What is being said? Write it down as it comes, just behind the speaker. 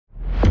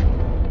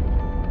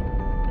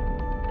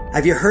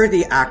Have you heard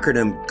the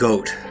acronym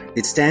GOAT?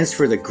 It stands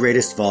for the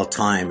greatest of all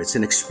time. It's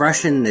an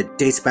expression that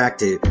dates back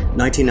to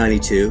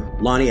 1992.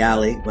 Lonnie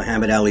Ali,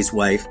 Muhammad Ali's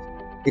wife,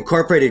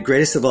 incorporated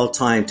greatest of all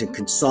time to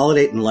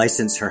consolidate and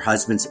license her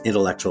husband's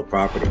intellectual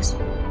properties.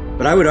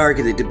 But I would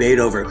argue the debate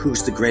over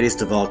who's the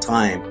greatest of all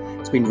time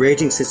has been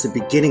raging since the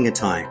beginning of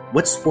time.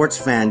 What sports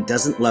fan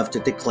doesn't love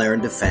to declare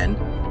and defend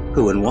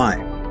who and why?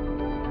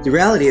 The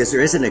reality is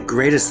there isn't a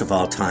greatest of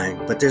all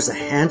time, but there's a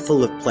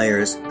handful of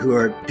players who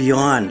are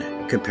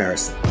beyond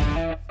comparison.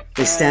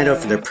 They stand out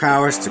for their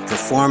prowess, their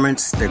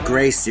performance, their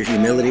grace, their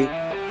humility.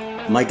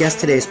 My guest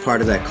today is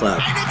part of that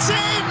club. And it's in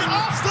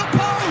off the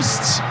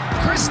post.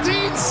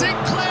 Christine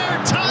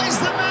Sinclair ties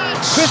the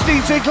match.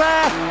 Christine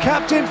Sinclair,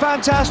 captain,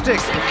 fantastic.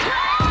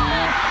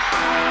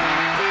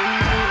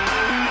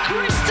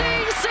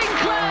 Christine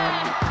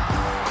Sinclair.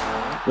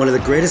 One of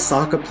the greatest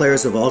soccer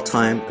players of all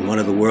time and one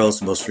of the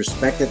world's most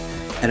respected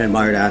and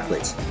admired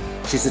athletes.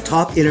 She's the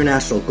top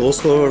international goal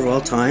scorer of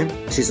all time.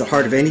 She's the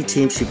heart of any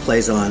team she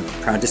plays on.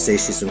 Proud to say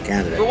she's from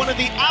Canada. For one of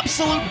the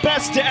absolute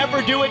best to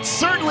ever do it,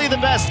 certainly the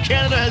best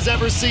Canada has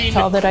ever seen.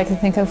 All that I could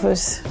think of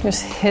was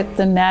just hit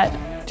the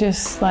net,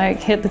 just like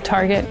hit the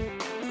target.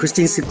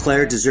 Christine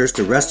Sinclair deserves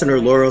to rest on her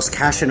laurels,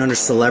 cash in on her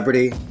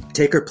celebrity,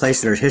 take her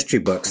place in her history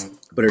books.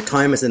 But her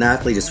time as an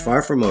athlete is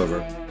far from over,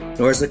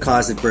 nor is the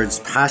cause that burns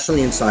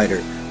passionately inside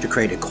her to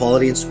create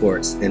equality in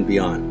sports and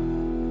beyond.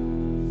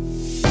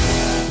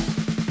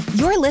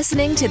 You're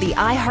listening to the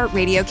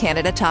iHeartRadio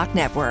Canada Talk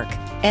Network,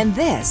 and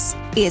this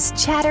is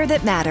Chatter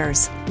That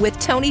Matters with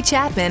Tony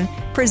Chapman,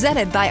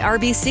 presented by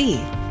RBC.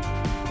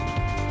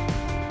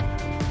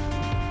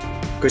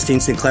 Christine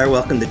Sinclair,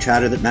 welcome to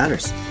Chatter That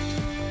Matters.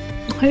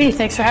 Hey,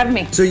 thanks for having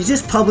me. So you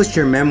just published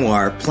your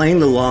memoir, Playing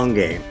the Long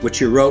Game, which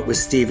you wrote with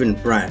Stephen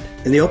Brent.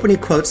 And the opening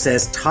quote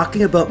says,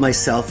 "Talking about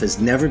myself has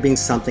never been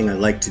something I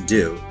like to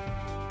do."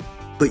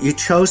 But you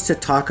chose to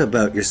talk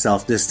about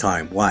yourself this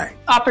time. Why?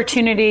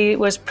 Opportunity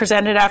was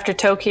presented after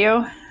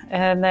Tokyo.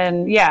 And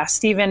then,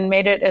 Stephen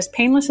made it as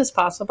painless as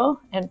possible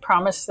and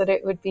promised that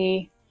it would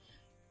be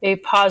a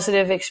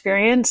positive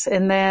experience.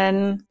 And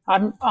then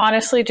I'm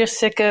honestly just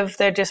sick of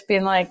there just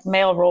being like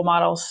male role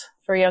models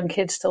for young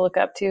kids to look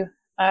up to.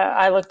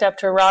 I looked up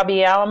to Robbie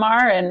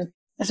Alomar, and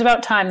it's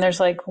about time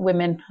there's like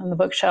women on the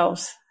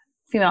bookshelves.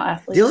 Female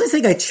athletes. The only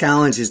thing I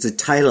challenge is the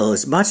title.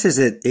 As much as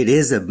it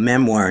is a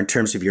memoir in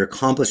terms of your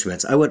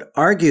accomplishments, I would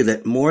argue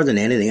that more than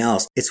anything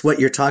else, it's what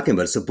you're talking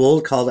about. It's a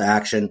bold call to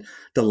action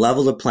to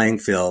level the playing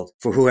field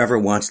for whoever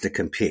wants to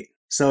compete.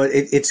 So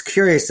it's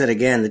curious that,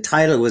 again, the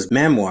title was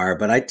memoir,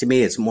 but to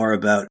me, it's more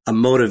about a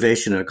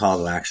motivation and a call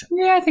to action.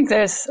 Yeah, I think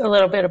there's a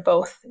little bit of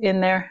both in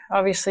there.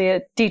 Obviously,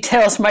 it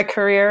details my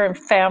career and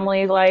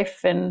family life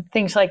and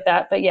things like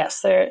that. But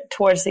yes,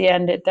 towards the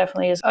end, it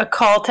definitely is a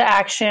call to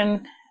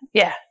action.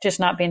 Yeah, just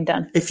not being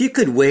done. If you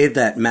could wave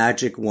that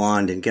magic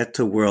wand and get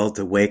the world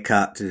to wake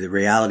up to the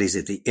realities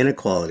of the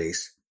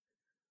inequalities,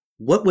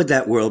 what would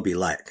that world be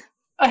like?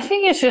 I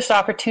think it's just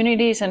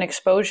opportunities and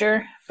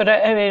exposure. But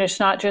I mean, it's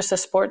not just a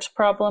sports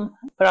problem.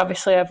 But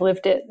obviously, I've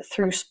lived it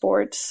through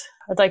sports.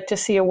 I'd like to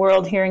see a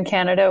world here in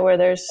Canada where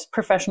there's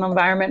professional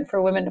environment for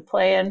women to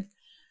play in.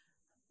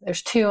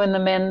 There's 2 in the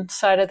men's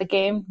side of the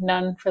game,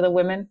 none for the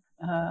women.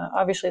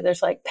 Obviously,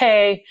 there's like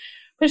pay.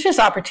 It's just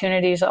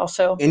opportunities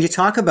also. And you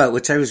talk about,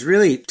 which I was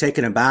really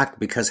taken aback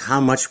because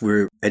how much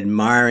we're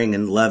admiring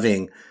and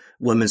loving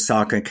women's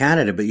soccer in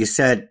Canada. But you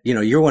said,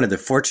 you're one of the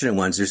fortunate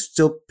ones. There's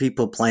still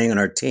people playing on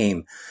our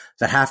team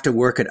that have to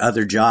work at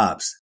other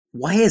jobs.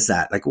 Why is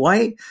that? Like,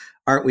 why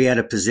aren't we at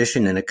a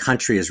position in a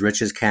country as rich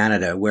as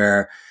Canada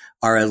where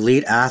our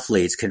elite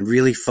athletes can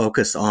really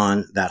focus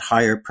on that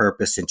higher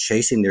purpose and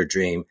chasing their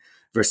dream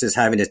versus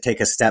having to take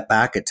a step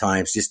back at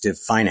times just to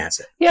finance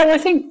it? Yeah, I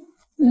think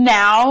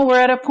now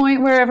we're at a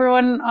point where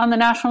everyone on the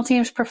national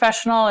team is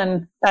professional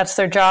and that's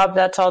their job.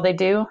 That's all they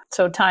do.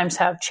 So times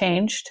have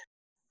changed.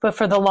 But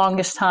for the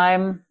longest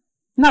time,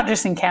 not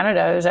just in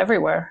Canada, it was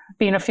everywhere.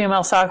 Being a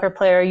female soccer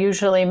player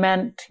usually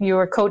meant you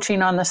were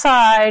coaching on the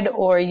side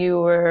or you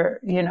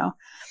were,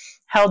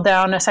 held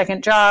down a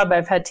second job.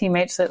 I've had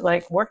teammates that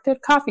worked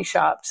at coffee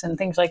shops and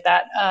things like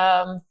that.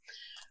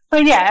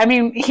 But yeah, I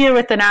mean, here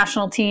with the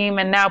national team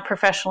and now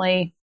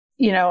professionally,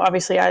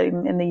 obviously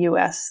I'm in the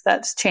U.S.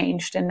 That's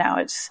changed, and now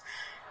it's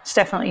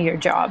definitely your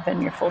job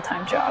and your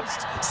full-time job.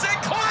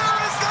 Sinclair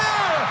is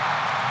there!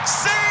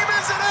 Same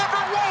as it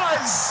ever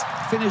was!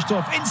 Finished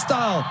off in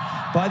style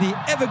by the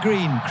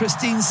evergreen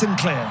Christine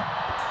Sinclair.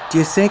 Do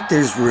you think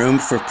there's room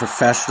for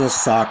professional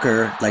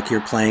soccer like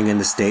you're playing in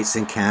the States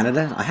and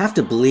Canada? I have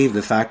to believe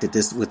the fact that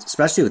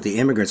especially with the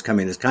immigrants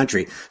coming to this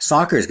country,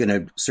 soccer is going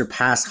to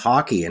surpass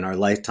hockey in our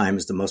lifetime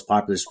as the most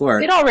popular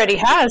sport. It already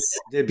has.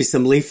 There'd be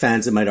some Leaf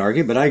fans that might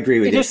argue, but I agree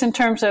with you. Just in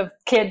terms of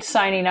kids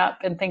signing up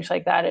and things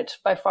like that, it's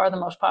by far the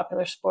most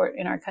popular sport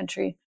in our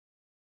country.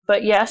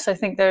 But yes, I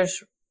think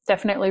there's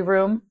definitely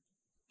room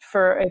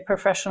for a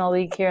professional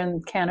league here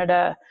in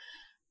Canada.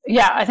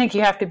 Yeah, I think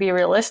you have to be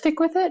realistic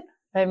with it.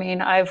 I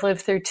mean, I've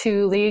lived through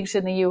 2 leagues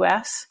in the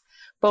U.S.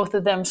 Both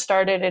of them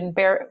started in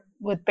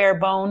with bare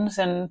bones.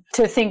 And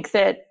to think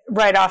that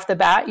right off the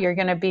bat, you're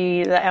going to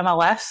be the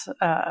MLS,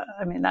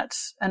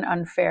 that's an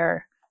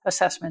unfair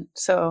assessment.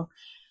 So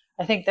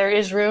I think there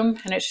is room,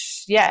 and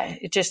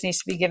it just needs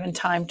to be given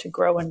time to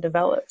grow and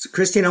develop. So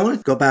Christine, I want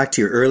to go back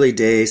to your early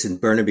days in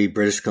Burnaby,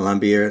 British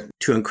Columbia,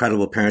 two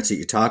incredible parents that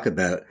you talk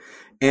about,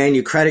 and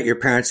you credit your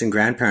parents and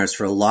grandparents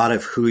for a lot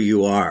of who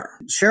you are.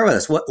 Share with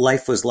us what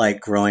life was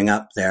like growing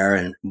up there,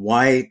 and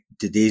why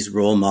did these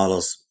role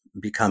models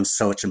become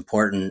such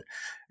important,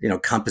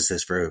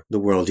 compasses for the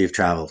world you've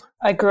traveled?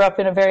 I grew up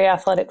in a very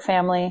athletic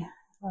family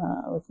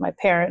with my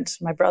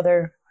parents, my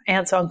brother,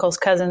 aunts, uncles,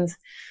 cousins.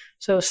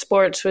 So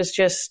sports was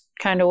just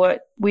kind of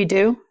what we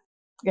do,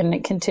 and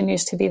it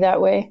continues to be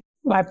that way.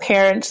 My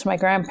parents, my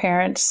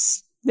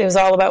grandparents, it was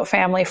all about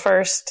family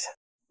first,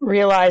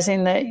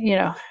 realizing that,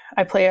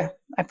 I play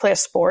a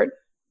sport,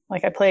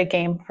 like I play a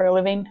game for a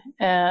living,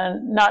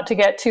 and not to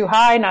get too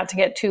high, not to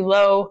get too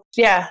low.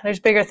 Yeah, there's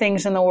bigger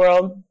things in the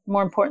world,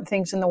 more important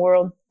things in the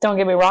world. Don't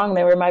get me wrong,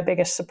 they were my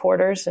biggest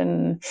supporters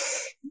and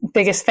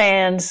biggest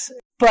fans.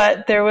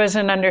 But there was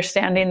an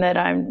understanding that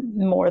I'm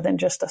more than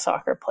just a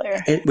soccer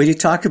player. And when you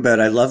talk about,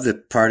 I love the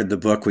part of the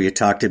book where you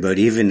talked about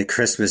even the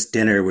Christmas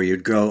dinner where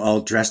you'd go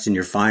all dressed in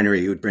your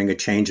finery, you would bring a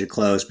change of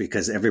clothes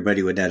because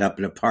everybody would end up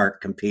in a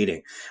park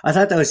competing. I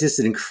thought that was just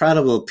an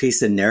incredible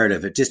piece of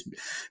narrative. It just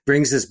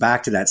brings us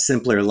back to that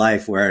simpler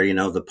life where,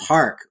 the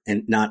park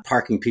and not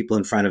parking people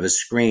in front of a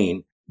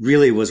screen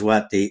really was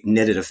what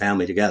knitted a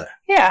family together.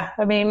 Yeah.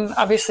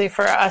 Obviously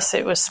for us,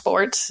 it was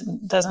sports.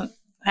 It doesn't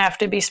have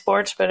to be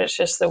sports, but it's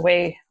just the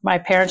way my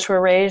parents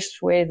were raised,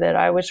 the way that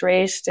I was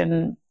raised.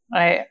 And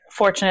I'm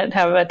fortunate to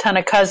have a ton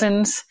of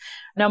cousins.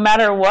 No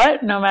matter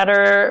what, no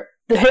matter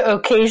the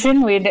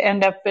occasion, we'd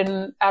end up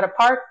at a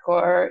park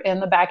or in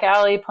the back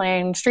alley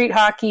playing street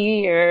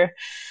hockey, or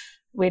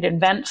we'd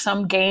invent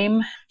some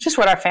game, just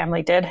what our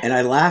family did. And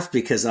I laughed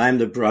because I'm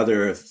the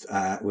brother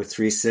of with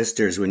three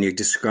sisters. When you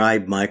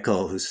describe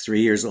Michael, who's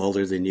 3 years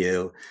older than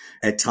you,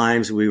 at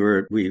times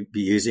we'd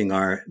be using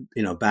our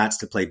bats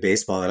to play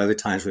baseball. At other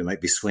times we might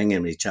be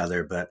swinging each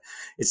other. But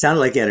it sounded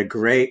like you had a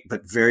great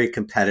but very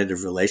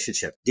competitive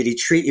relationship. Did he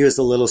treat you as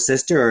a little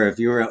sister, or if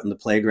you were out in the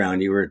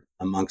playground, you were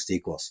amongst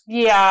equals?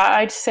 Yeah,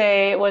 I'd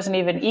say it wasn't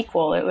even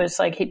equal. It was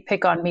like he'd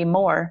pick on me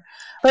more.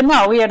 But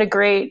no, we had a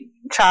great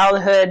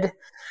childhood.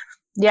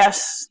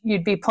 Yes,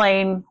 you'd be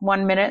playing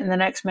 1 minute and the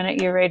next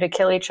minute you're ready to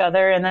kill each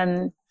other. And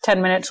then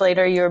 10 minutes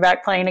later, you were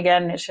back playing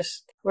again. It's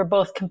just, we're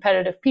both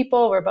competitive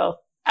people. We're both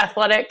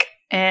athletic.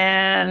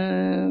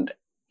 And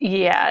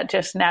yeah,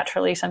 just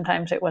naturally,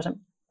 sometimes it wasn't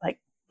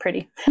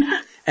pretty.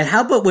 And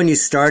how about when you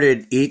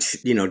started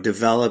each,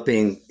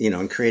 developing,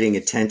 and creating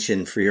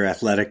attention for your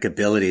athletic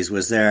abilities?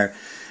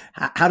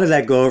 How did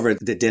that go over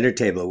the dinner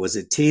table? Was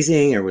it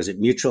teasing or was it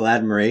mutual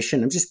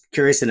admiration? I'm just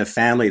curious, in a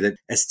family that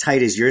as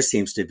tight as yours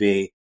seems to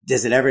be,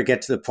 does it ever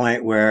get to the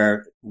point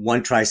where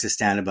one tries to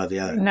stand above the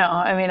other? No,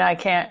 I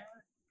can't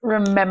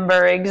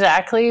remember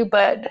exactly,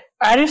 but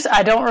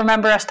I don't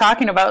remember us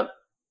talking about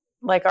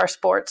our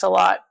sports a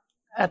lot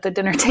at the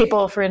dinner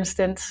table, for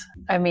instance.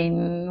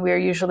 We're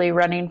usually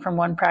running from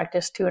one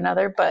practice to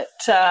another, but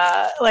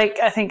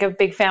I think of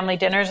big family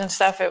dinners and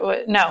stuff. It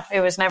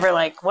was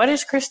never what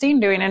is Christine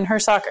doing in her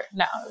soccer?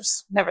 No, it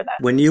was never that.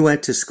 When you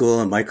went to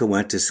school and Michael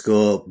went to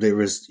school, there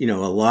was, a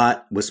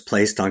lot was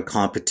placed on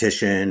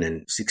competition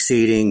and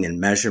succeeding and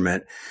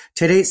measurement.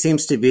 Today it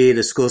seems to be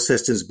the school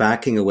system's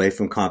backing away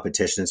from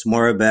competition. It's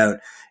more about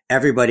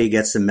everybody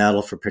gets a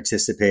medal for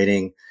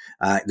participating.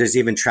 There's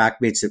even track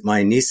meets at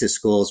my niece's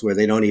schools where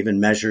they don't even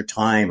measure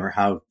time or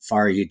how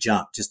far you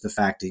jump, just the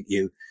fact that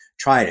you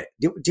tried it.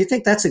 Do you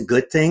think that's a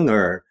good thing,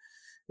 or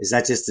is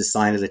that just a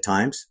sign of the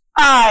times?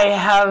 I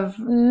have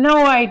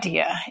no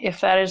idea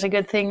if that is a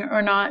good thing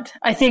or not.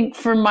 I think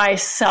for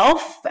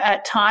myself,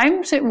 at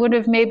times, it would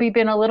have maybe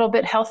been a little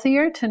bit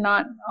healthier to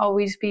not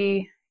always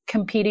be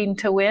competing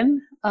to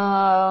win,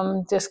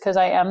 just because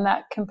I am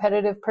that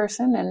competitive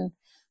person and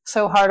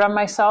so hard on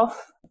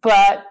myself.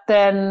 But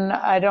then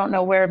I don't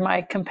know where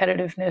my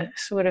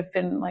competitiveness would have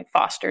been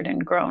fostered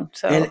and grown.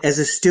 So, and as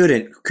a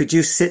student, could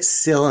you sit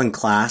still in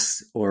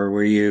class, or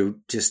were you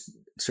just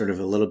sort of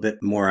a little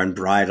bit more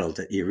unbridled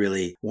that you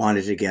really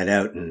wanted to get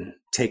out and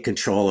take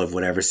control of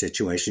whatever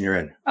situation you're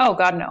in? Oh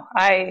God, no.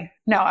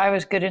 I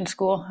was good in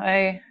school.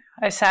 I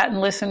sat and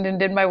listened and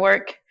did my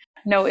work.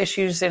 No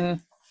issues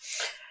in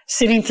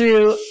sitting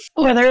through,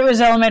 whether it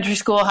was elementary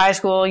school, high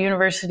school,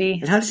 university.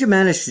 And how did you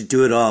manage to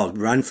do it all,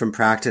 run from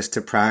practice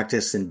to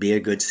practice and be a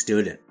good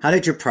student? How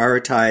did you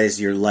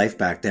prioritize your life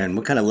back then?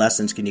 What kind of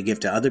lessons can you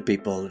give to other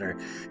people that are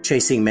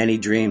chasing many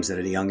dreams at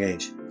a young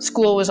age?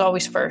 School was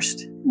always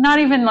first. Not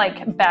even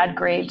bad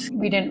grades.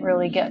 We didn't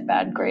really get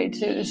bad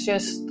grades. It was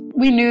just,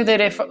 we knew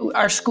that if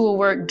our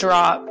schoolwork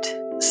dropped,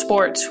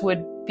 sports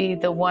would be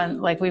the one,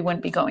 we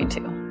wouldn't be going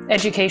to.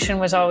 Education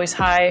was always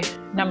high,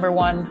 number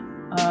one.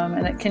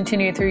 And it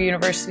continued through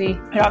university.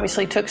 It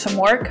obviously took some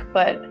work,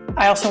 but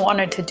I also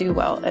wanted to do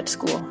well at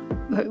school.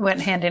 It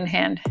went hand in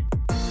hand.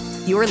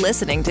 You're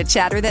listening to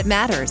Chatter That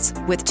Matters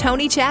with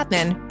Tony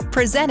Chapman,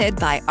 presented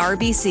by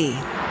RBC.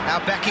 Now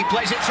Becky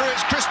plays it through.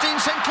 It's Christine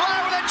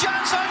Sinclair with a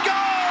chance on goal.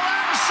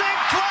 And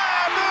Sinclair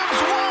moves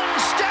one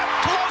step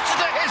closer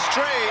to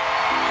history.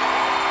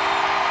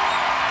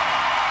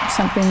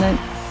 Something that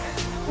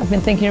I've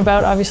been thinking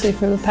about, obviously,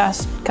 for the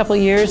past couple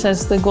of years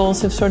as the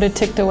goals have sort of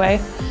ticked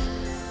away.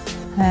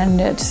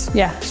 And it's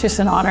just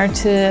an honor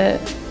to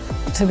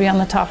be on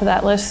the top of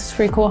that list. It's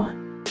pretty cool.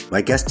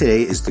 My guest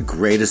today is the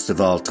greatest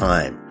of all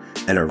time,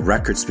 and her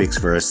record speaks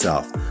for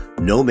itself.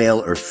 No male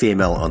or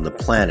female on the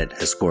planet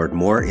has scored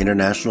more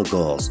international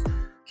goals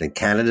than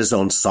Canada's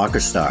own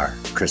soccer star,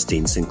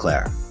 Christine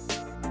Sinclair.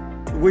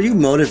 Were you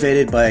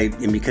motivated by,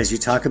 and because you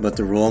talk about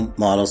the role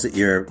models that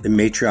you're the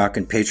matriarch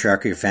and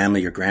patriarch of your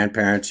family, your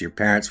grandparents, your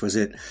parents, was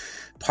it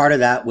part of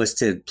that was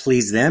to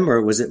please them,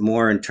 or was it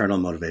more internal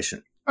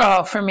motivation?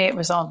 Oh, for me, it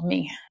was all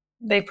me.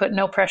 They put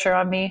no pressure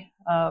on me.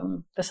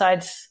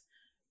 Besides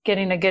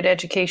getting a good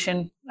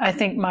education, I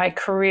think my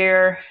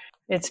career,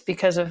 it's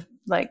because of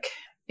like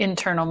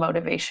internal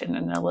motivation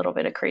and a little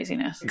bit of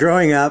craziness.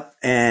 Growing up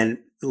and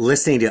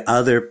listening to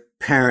other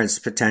parents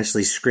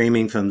potentially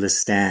screaming from the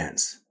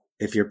stands,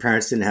 if your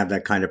parents didn't have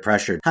that kind of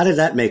pressure, how did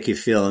that make you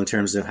feel in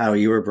terms of how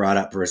you were brought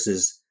up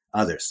versus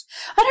others?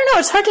 I don't know.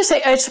 It's hard to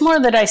say. It's more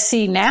that I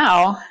see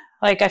now.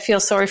 Like, I feel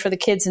sorry for the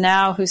kids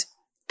now whose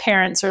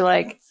parents are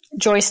like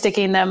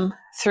joysticking them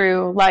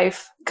through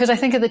life. Because I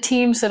think of the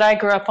teams that I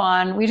grew up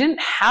on, we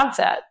didn't have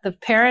that. The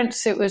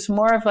parents, it was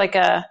more of like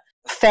a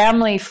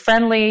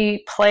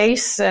family-friendly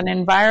place and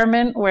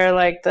environment where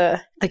like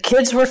the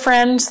kids were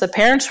friends, the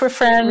parents were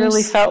friends. It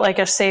really felt like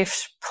a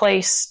safe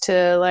place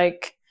to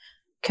like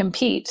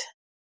compete.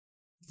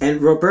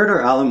 And Roberto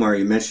Alomar,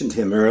 you mentioned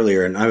him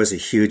earlier, and I was a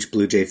huge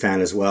Blue Jay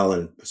fan as well,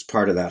 and was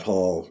part of that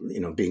whole,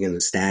 being in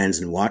the stands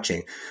and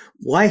watching.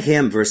 Why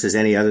him versus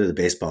any other of the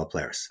baseball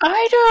players?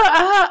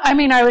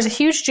 I was a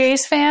huge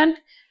Jays fan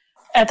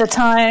at the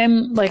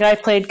time. Like, I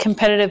played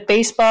competitive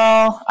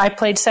baseball. I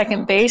played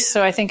second base,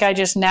 so I think I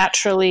just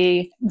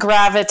naturally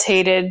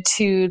gravitated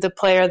to the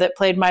player that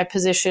played my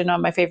position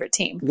on my favorite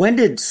team. When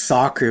did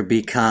soccer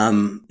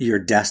become your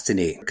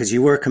destiny? Because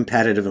you were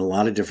competitive in a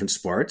lot of different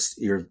sports.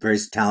 You're a very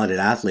talented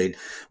athlete.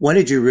 When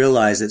did you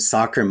realize that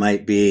soccer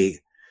might be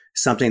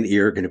something that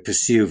you're going to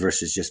pursue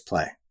versus just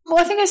play? Well,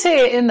 I think I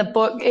say in the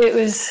book, it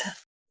was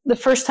the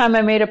first time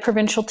I made a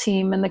provincial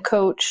team, and the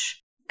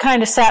coach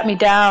kind of sat me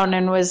down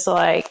and was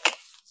like,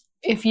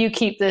 if you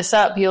keep this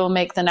up, you'll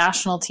make the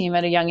national team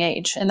at a young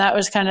age. And that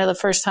was kind of the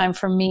first time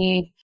for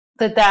me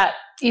that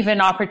even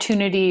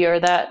opportunity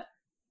or that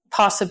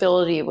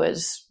possibility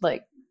was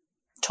like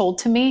told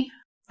to me.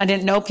 I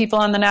didn't know people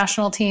on the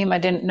national team. I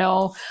didn't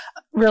know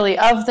really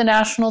of the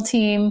national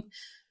team.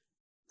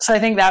 So I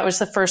think that was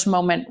the first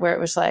moment where it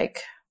was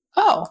like,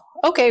 oh,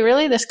 okay,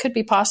 really? This could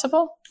be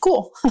possible?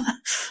 Cool.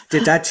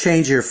 Did that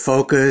change your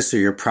focus or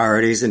your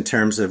priorities in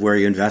terms of where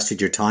you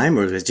invested your time?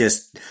 Or was it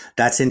just,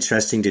 that's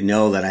interesting to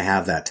know that I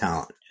have that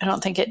talent? I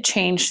don't think it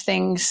changed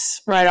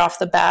things right off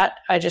the bat.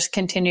 I just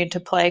continued to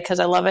play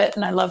because I love it,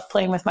 and I love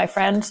playing with my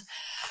friends.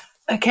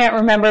 I can't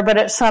remember, but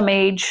at some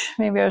age,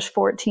 maybe I was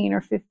 14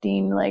 or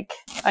 15, like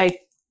I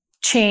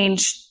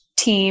changed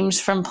teams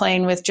from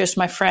playing with just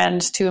my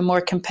friends to a more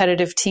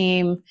competitive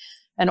team,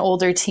 an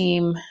older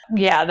team.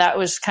 Yeah, that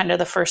was kind of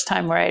the first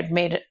time where I'd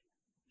made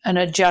an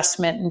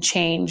adjustment and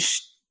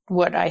changed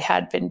what I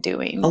had been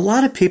doing. A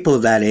lot of people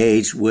of that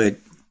age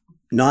would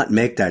not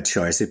make that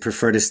choice. They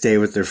prefer to stay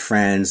with their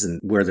friends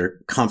and where they're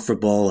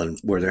comfortable and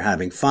where they're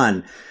having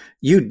fun.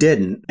 You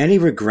didn't. Any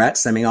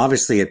regrets? I mean,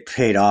 obviously it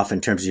paid off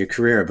in terms of your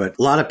career, but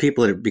a lot of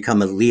people that have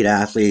become elite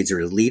athletes or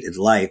elite in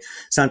life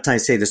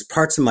sometimes say there's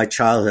parts of my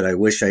childhood I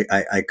wish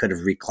I could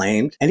have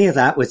reclaimed. Any of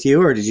that with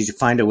you, or did you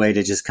find a way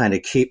to just kind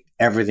of keep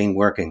everything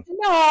working?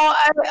 No,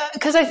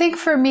 because I think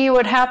for me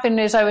what happened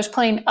is I was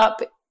playing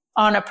up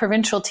on a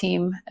provincial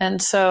team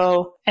and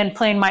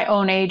playing my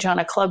own age on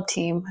a club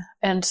team.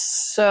 And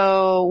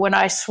so when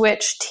I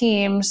switched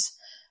teams,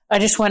 I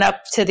just went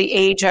up to the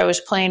age I was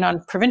playing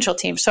on provincial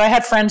teams. So I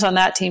had friends on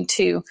that team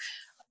too.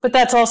 But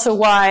that's also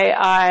why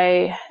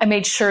I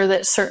made sure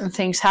that certain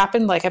things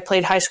happened. Like I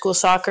played high school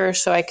soccer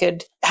so I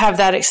could have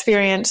that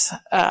experience,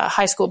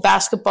 high school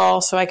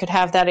basketball so I could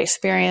have that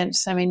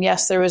experience. I mean,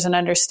 yes, there was an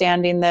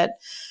understanding that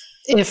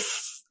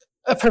if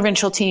a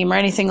provincial team or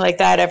anything like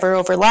that ever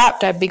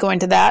overlapped, I'd be going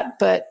to that.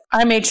 But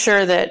I made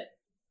sure that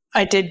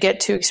I did get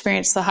to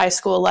experience the high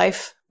school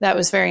life. That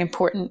was very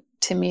important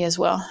to me as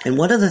well. And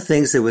one of the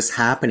things that was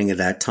happening at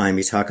that time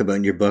you talk about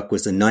in your book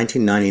was the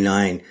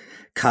 1999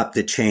 Cup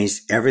that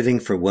changed everything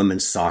for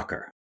women's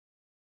soccer.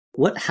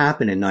 What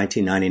happened in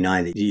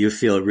 1999 that you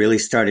feel really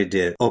started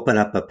to open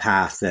up a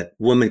path that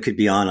women could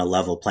be on a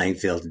level playing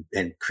field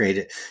and create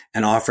it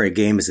and offer a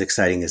game as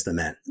exciting as the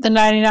men? The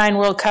 99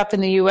 World Cup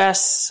in the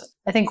US,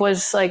 I think,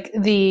 was like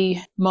the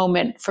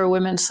moment for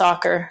women's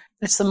soccer.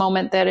 It's the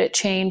moment that it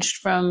changed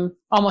from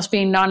almost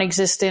being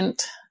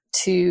non-existent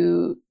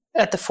to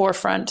at the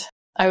forefront.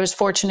 I was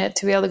fortunate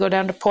to be able to go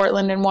down to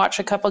Portland and watch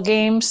a couple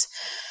games,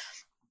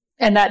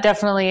 and that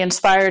definitely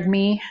inspired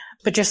me.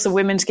 But just the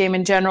women's game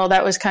in general,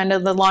 that was kind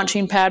of the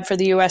launching pad for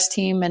the U.S.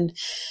 team and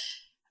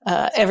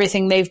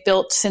everything they've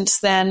built since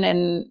then.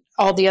 And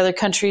all the other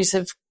countries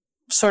have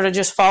sort of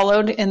just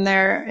followed in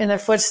their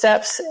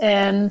footsteps.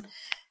 And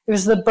it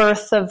was the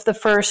birth of the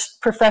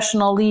first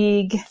professional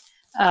league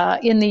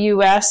in the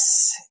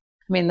U.S.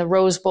 I mean, the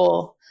Rose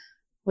Bowl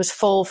was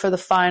full for the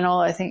final.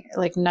 I think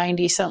like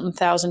 90-something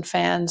thousand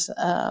fans.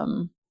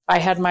 I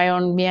had my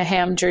own Mia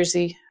Hamm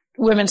jersey.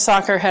 Women's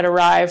soccer had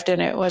arrived,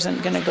 and it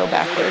wasn't going to go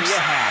backwards.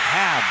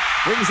 Hamm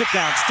brings it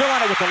down, still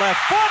on it with the left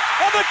foot,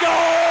 and the goal!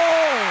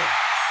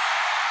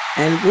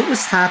 And what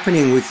was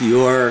happening with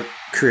your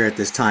career at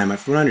this time?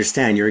 If I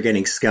understand, you were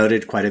getting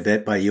scouted quite a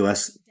bit by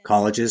U.S.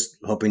 colleges,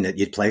 hoping that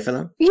you'd play for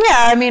them? Yeah,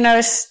 I mean, I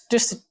was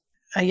just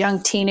a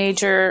young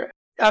teenager,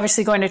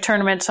 obviously going to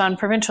tournaments on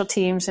provincial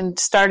teams and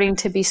starting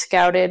to be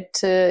scouted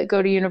to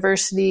go to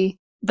university.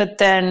 But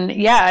then,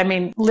 yeah, I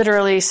mean,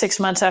 literally 6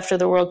 months after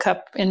the World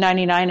Cup in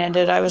 99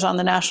 ended, I was on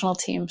the national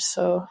team.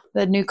 So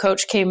the new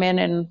coach came in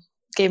and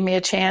gave me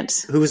a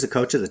chance. Who was the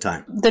coach at the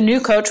time? The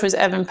new coach was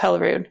Evan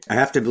Pellerud. I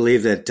have to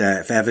believe that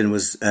if Evan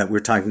was, we're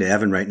talking to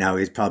Evan right now,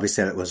 he'd probably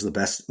said it was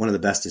one of the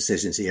best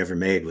decisions he ever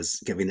made was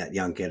giving that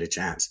young kid a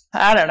chance.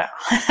 I don't know.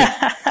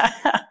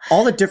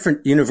 All the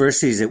different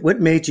universities, what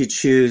made you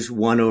choose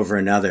one over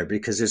another?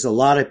 Because there's a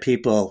lot of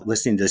people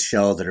listening to the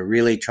show that are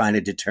really trying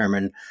to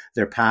determine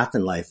their path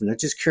in life. And I'm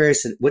just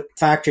curious, what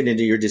factored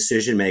into your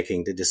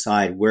decision-making to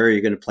decide where you're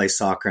going to play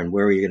soccer and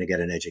where are you going to get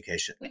an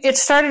education? It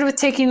started with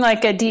taking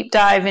like a deep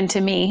dive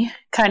into me,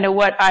 kind of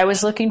what I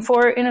was looking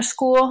for in a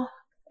school.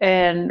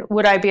 And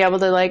would I be able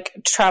to like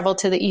travel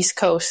to the East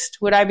Coast?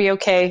 Would I be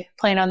okay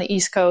playing on the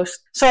East Coast?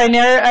 So I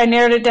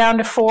narrowed it down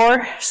to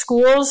 4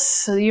 schools,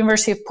 so the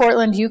University of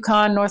Portland,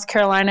 UConn, North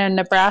Carolina, and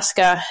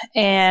Nebraska.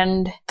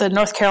 And the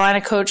North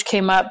Carolina coach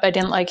came up. I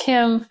didn't like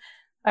him.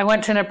 I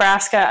went to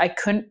Nebraska. I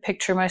couldn't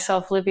picture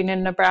myself living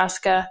in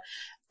Nebraska.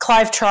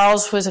 Clive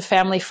Charles was a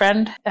family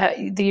friend at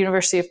the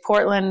University of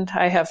Portland.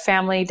 I have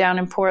family down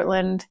in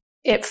Portland.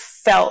 It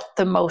felt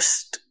the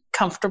most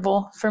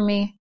comfortable for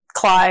me.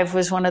 Clive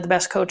was one of the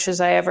best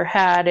coaches I ever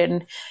had,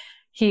 and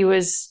he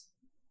was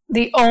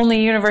the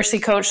only university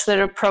coach that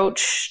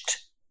approached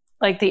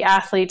like the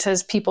athletes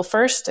as people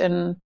first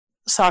and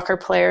soccer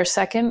players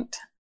second.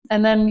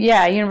 And then,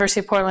 yeah,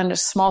 University of Portland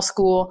is a small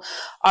school,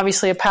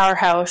 obviously a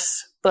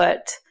powerhouse,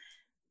 but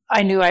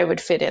I knew I would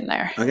fit in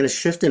there. I'm going to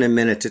shift in a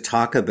minute to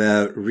talk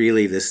about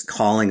really this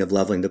calling of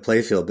leveling the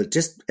playfield. But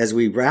just as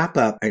we wrap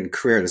up in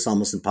career, it's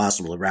almost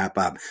impossible to wrap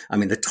up. I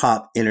mean, the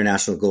top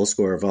international goal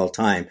scorer of all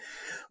time.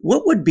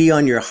 What would be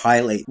on your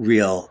highlight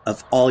reel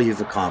of all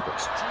you've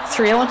accomplished?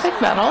 3 Olympic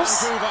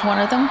medals, one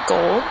of them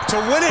gold. To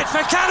win it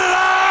for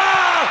Canada!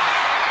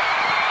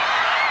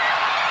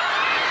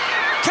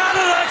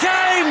 Canada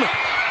came!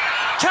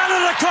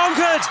 Canada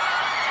conquered!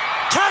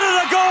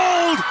 Canada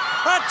gold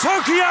at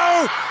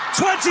Tokyo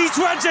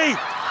 2020!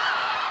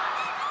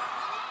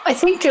 I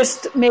think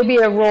just maybe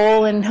a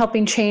role in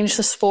helping change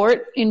the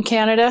sport in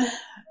Canada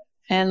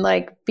and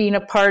like being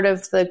a part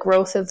of the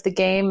growth of the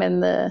game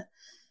and the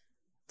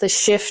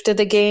shift of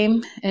the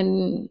game.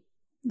 And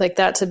like,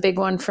 that's a big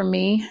one for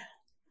me.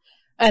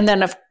 And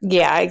then,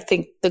 I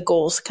think the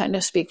goals kind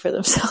of speak for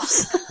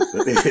themselves.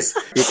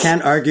 You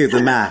can't argue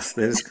the math.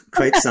 That is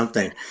quite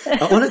something.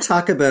 I want to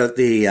talk about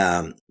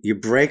you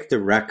break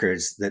the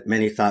records that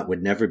many thought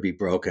would never be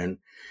broken.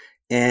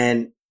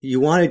 And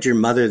you wanted your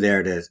mother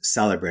there to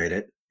celebrate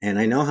it. And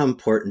I know how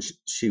important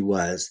she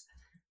was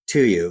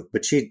to you,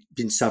 but she'd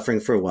been suffering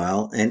for a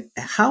while. And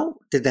how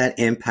did that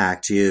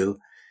impact you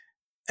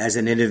as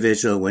an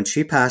individual when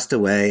she passed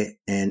away,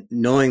 and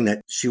knowing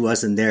that she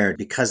wasn't there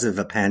because of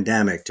a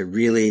pandemic to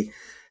really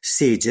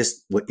see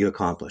just what you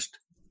accomplished?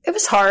 It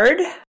was hard.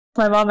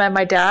 My mom and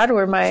my dad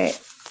were my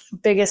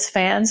biggest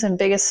fans and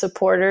biggest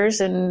supporters.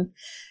 And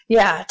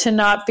yeah, to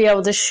not be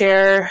able to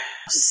share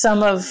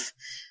some of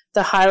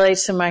the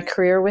highlights of my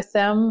career with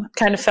them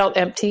kind of felt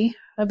empty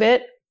a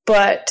bit,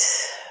 but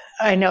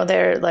I know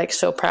they're like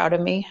so proud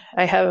of me.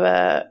 I have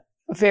a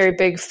very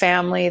big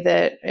family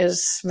that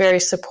is very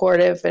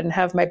supportive and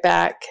have my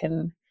back.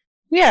 And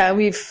yeah,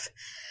 we've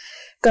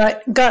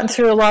gotten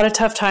through a lot of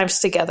tough times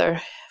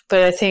together,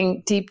 but I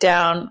think deep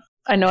down,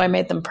 I know I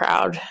made them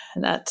proud.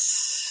 And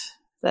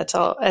that's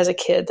all. As a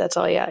kid, that's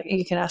all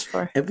you can ask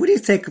for. And what do you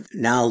think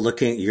now,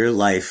 looking at your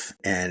life,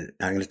 and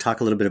I'm going to talk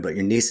a little bit about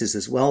your nieces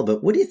as well,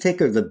 but what do you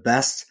think are the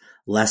best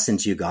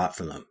lessons you got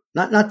from them?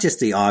 Not just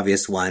the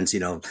obvious ones,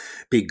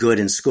 be good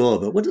in school,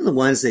 but what are the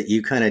ones that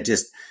you kind of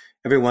just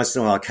every once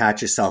in a while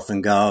catch yourself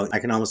and go, I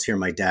can almost hear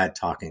my dad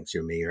talking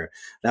through me, or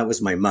that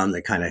was my mom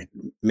that kind of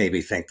made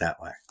me think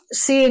that way.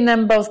 Seeing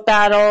them both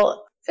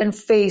battle and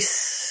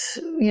face,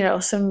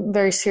 some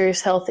very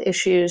serious health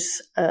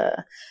issues,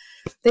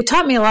 they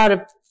taught me a lot of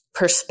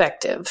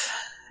perspective.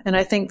 And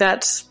I think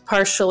that's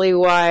partially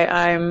why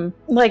I'm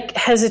like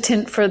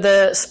hesitant for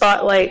the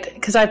spotlight,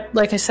 because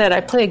like I said, I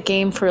play a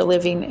game for a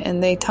living,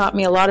 and they taught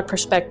me a lot of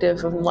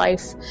perspective of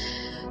life.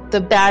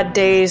 The bad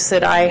days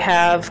that I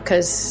have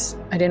because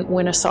I didn't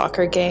win a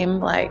soccer game,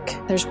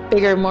 like there's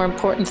bigger, more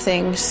important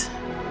things,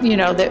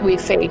 that we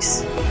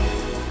face.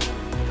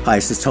 Hi,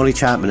 this is Tony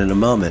Chapman. In a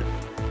moment,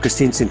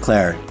 Christine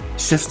Sinclair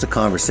shifts the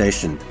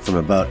conversation from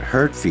about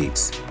her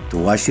feats to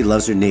why she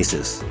loves her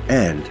nieces,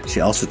 and she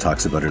also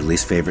talks about her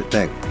least favorite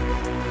thing.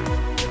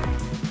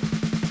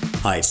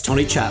 Hi, it's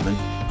Tony Chapman,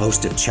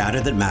 host of Chatter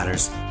That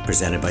Matters,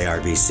 presented by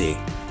RBC.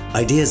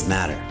 Ideas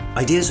matter.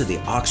 Ideas are the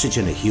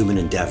oxygen of human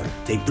endeavor.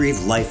 They breathe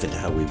life into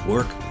how we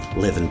work,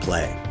 live, and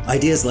play.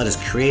 Ideas let us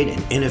create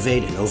and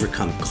innovate and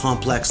overcome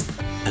complex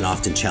and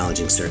often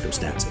challenging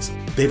circumstances.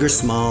 Big or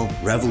small,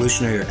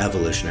 revolutionary or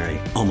evolutionary,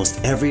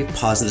 almost every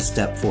positive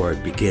step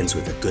forward begins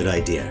with a good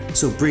idea.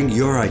 So bring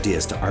your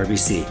ideas to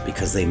RBC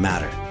because they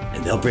matter,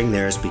 and they'll bring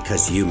theirs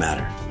because you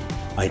matter.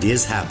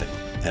 Ideas happen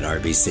at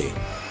RBC. And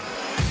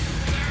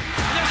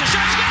there's a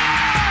shot, score!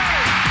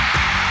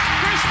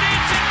 Christine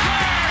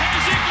Sinclair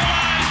has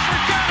equalized for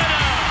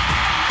Canada.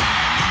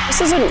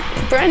 This is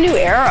a brand new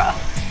era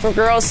for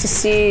girls to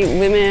see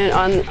women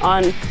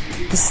on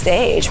the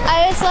stage.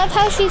 I just love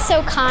how she's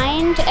so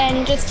kind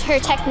and just her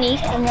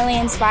technique. I'm really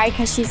inspired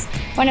because she's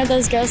one of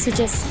those girls who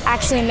just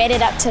actually made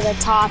it up to the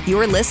top.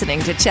 You're listening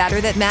to Chatter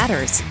That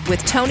Matters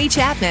with Tony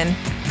Chapman,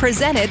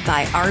 presented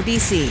by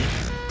RBC.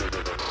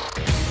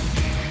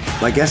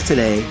 My guest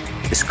today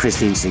is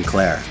Christine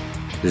Sinclair.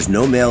 There's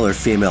no male or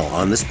female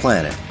on this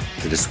planet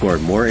that has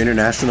scored more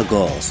international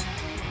goals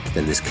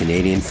than this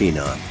Canadian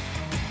phenom.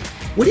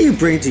 What do you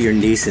bring to your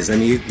nieces? I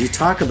mean, you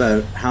talk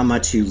about how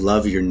much you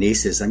love your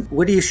nieces. I mean,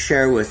 what do you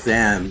share with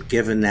them,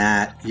 given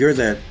that you're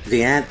the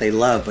aunt they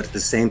love, but at the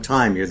same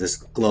time, you're this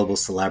global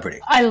celebrity?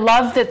 I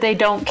love that they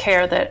don't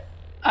care that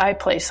I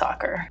play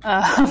soccer.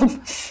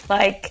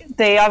 Like,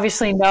 they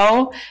obviously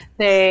know.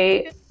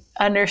 They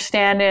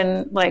understand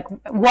and, like,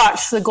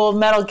 watch the gold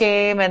medal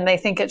game, and they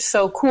think it's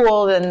so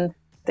cool, and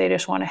they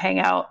just want to hang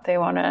out. They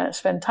want to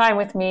spend time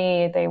with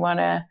me.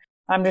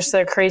 I'm just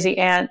their crazy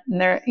aunt. And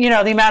they're,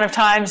 the amount of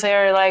times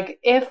they're like,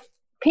 if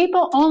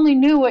people only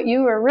knew what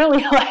you were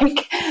really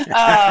like.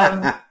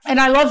 And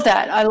I love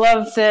that. I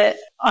love that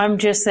I'm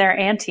just their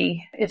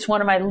auntie. It's one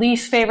of my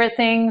least favorite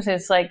things.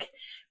 It's like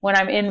when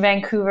I'm in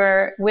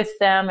Vancouver with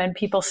them and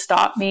people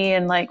stop me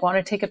and like want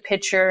to take a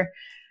picture.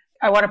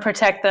 I want to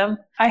protect them.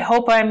 I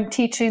hope I'm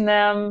teaching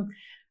them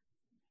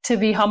to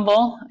be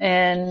humble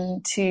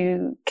and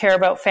to care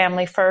about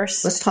family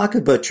first. Let's talk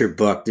about your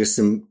book. There's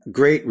some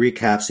great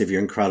recaps of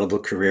your incredible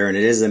career, and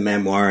it is a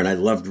memoir, and I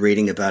loved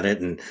reading about it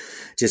and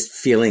just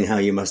feeling how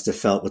you must have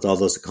felt with all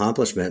those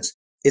accomplishments.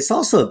 It's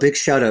also a big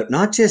shout out,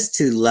 not just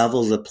to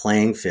level the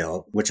playing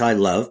field, which I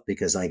love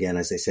because, again,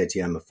 as I said to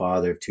you, I'm a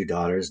father of 2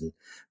 daughters and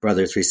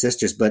brother of 3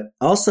 sisters, but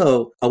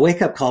also a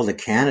wake-up call to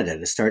Canada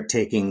to start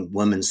taking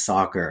women's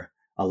soccer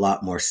a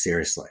lot more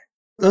seriously.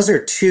 Those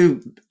are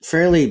 2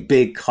 fairly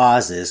big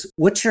causes.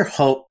 What's your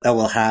hope that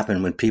will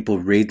happen when people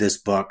read this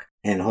book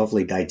and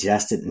hopefully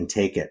digest it and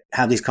take it?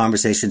 Have these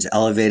conversations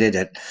elevated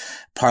at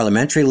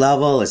parliamentary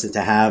level? Is it to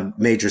have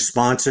major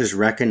sponsors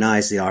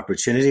recognize the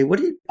opportunity?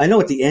 I know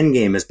what the end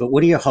game is, but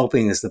what are you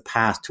hoping is the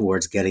path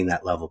towards getting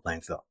that level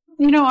playing field?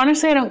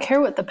 Honestly, I don't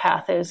care what the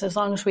path is as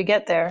long as we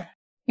get there.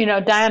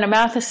 Diana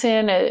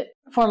Matheson, a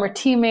former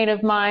teammate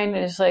of mine,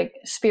 is like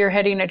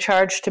spearheading a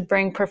charge to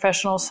bring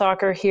professional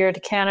soccer here to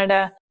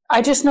Canada.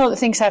 I just know that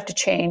things have to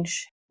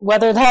change,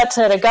 whether that's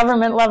at a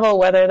government level,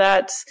 whether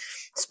that's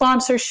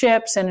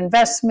sponsorships and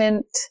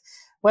investment,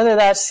 whether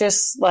that's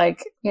just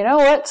like,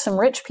 some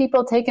rich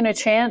people taking a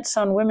chance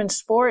on women's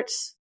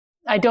sports.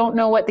 I don't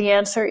know what the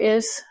answer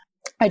is.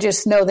 I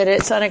just know that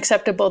it's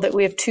unacceptable that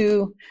we have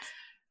 2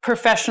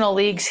 professional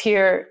leagues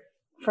here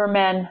for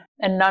men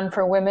and none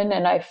for women.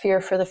 And I fear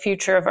for the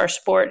future of our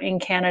sport in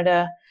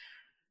Canada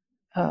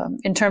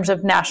in terms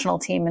of national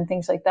team and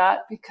things like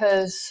that,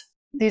 because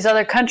these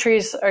other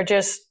countries are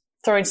just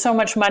throwing so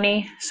much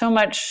money, so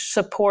much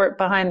support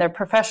behind their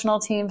professional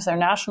teams, their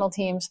national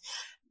teams,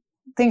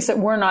 things that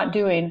we're not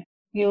doing.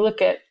 You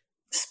look at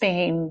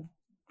Spain,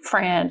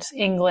 France,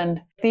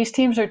 England. These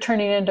teams are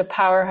turning into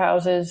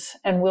powerhouses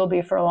and will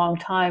be for a long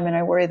time. And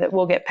I worry that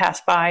we'll get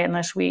passed by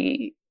unless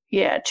we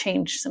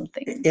change some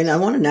things. And I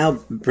want to now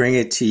bring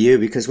it to you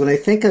because when I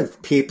think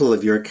of people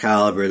of your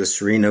caliber, the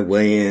Serena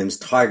Williams,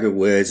 Tiger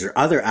Woods, or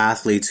other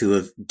athletes who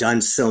have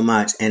done so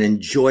much and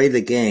enjoy the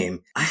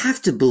game, I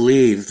have to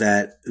believe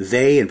that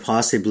they and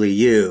possibly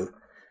you,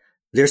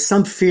 there's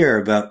some fear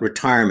about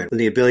retirement when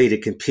the ability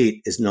to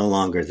compete is no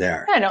longer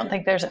there. I don't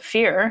think there's a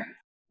fear.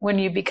 When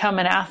you become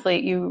an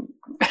athlete, you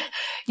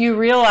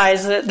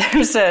realize that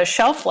there's a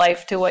shelf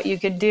life to what you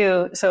could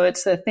do. So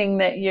it's the thing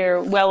that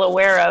you're well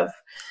aware of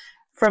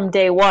from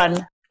day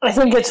one. I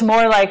think it's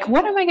more like,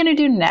 what am I going to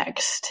do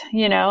next?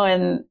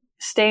 And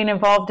staying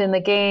involved in the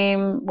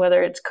game,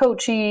 whether it's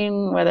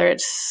coaching, whether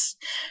it's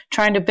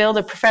trying to build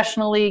a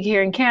professional league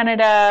here in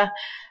Canada.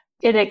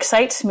 It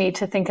excites me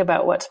to think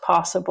about what's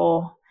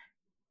possible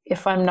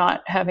if I'm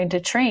not having to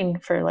train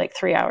for like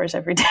 3 hours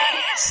every day.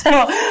 So,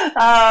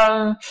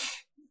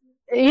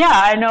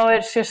 I know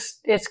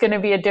it's going to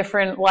be a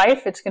different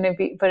life.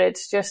 But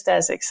it's just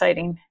as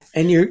exciting.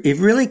 And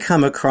you've really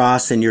come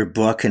across in your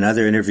book and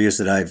other interviews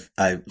that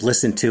I've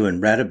listened to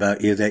and read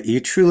about you that you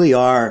truly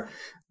are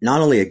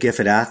not only a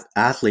gifted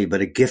athlete,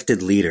 but a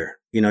gifted leader.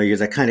 You're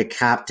the kind of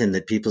captain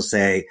that people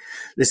say,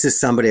 this is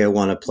somebody I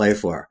want to play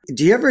for.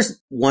 Do you ever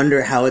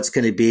wonder how it's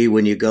going to be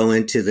when you go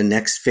into the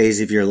next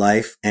phase of your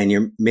life and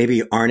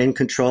you aren't in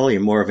control?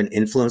 You're more of an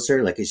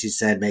influencer, like as you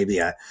said, maybe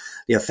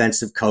the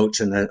offensive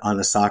coach on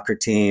a soccer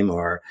team,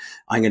 or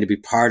I'm going to be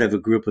part of a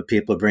group of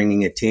people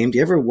bringing a team. Do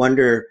you ever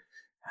wonder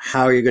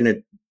how you're going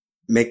to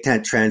make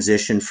that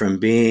transition from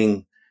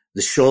being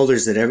the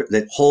shoulders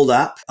that hold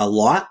up a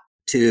lot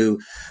to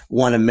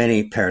one of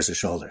many pairs of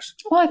shoulders?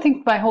 Well, I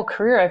think my whole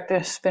career I've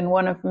just been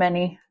one of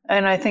many.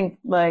 And I think,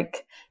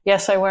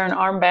 yes, I wear an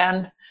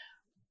armband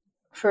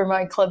for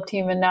my club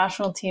team and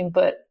national team,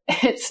 but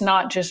it's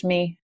not just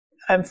me.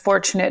 I'm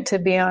fortunate to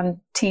be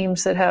on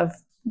teams that have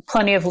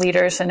plenty of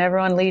leaders, and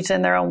everyone leads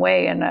in their own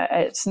way. And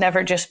it's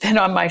never just been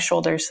on my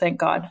shoulders, thank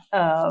God.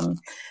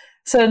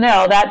 So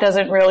no, that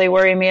doesn't really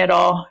worry me at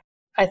all.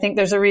 I think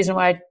there's a reason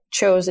why I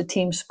chose a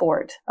team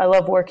sport. I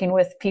love working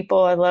with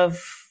people. I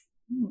love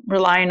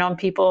relying on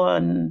people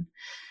and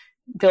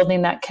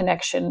building that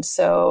connection.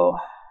 So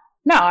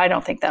no, I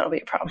don't think that'll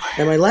be a problem.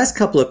 And my last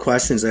couple of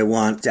questions I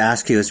want to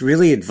ask you is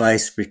really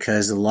advice,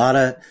 because a lot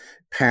of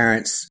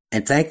parents,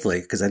 and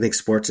thankfully, because I think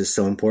sports is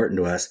so important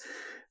to us,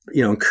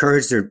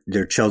 encourage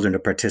their children to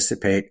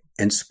participate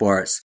in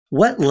sports.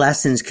 What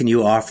lessons can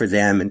you offer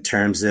them in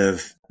terms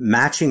of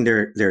matching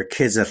their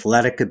kids'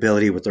 athletic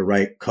ability with the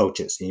right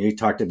coaches? You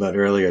talked about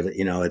earlier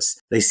that,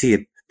 they see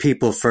it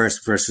people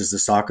first versus the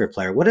soccer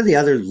player. What are the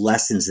other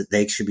lessons that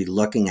they should be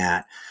looking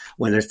at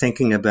when they're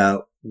thinking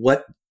about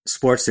what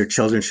sports their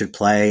children should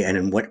play and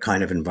in what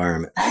kind of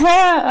environment?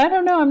 I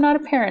don't know. I'm not a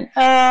parent.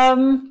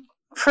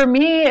 For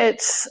me,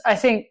 I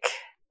think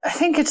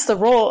it's the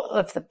role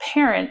of the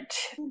parent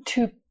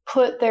to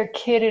put their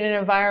kid in an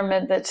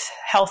environment that's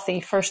healthy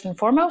first and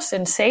foremost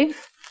and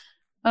safe,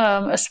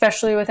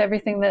 especially with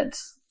everything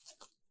that's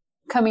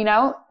coming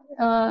out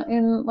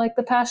in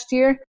the past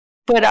year.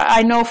 But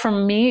I know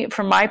from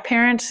my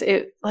parents,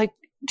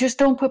 just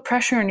don't put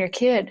pressure on your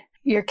kid.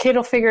 Your kid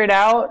will figure it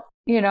out.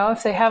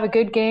 If they have a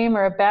good game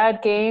or a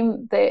bad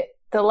game,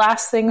 the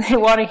last thing they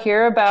want to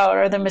hear about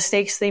are the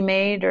mistakes they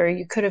made, or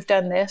you could have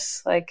done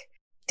this.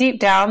 Deep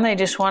down, they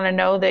just want to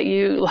know that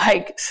you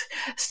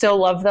still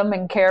love them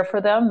and care for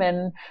them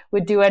and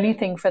would do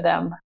anything for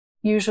them.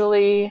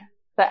 Usually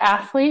the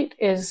athlete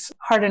is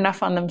hard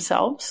enough on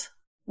themselves,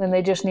 and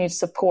they just need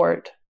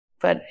support.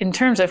 But in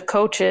terms of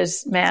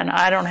coaches, man,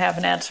 I don't have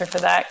an answer for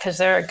that, because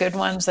there are good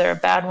ones, there are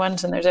bad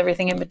ones, and there's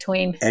everything in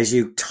between. As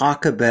you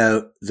talk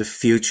about the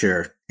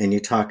future and you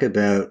talk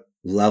about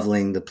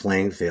leveling the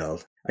playing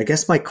field, I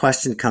guess my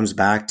question comes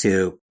back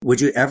to,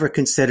 would you ever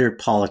consider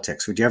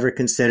politics? Would you ever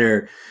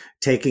consider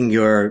taking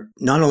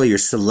not only your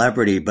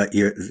celebrity, but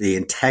the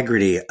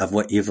integrity of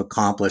what you've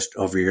accomplished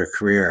over your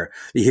career,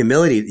 the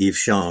humility that you've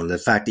shown, the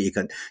fact that you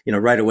can,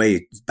 right away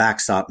you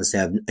backstop and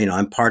say,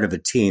 I'm part of a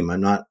team.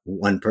 I'm not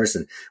one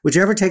person. Would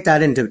you ever take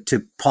that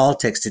into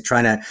politics to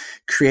try to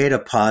create a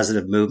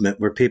positive movement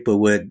where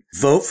people would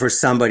vote for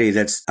somebody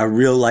that's a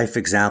real life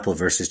example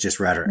versus just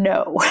rhetoric?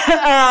 No.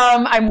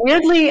 I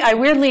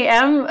weirdly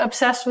am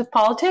obsessed with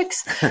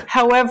politics.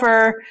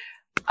 However,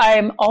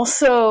 I'm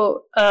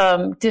also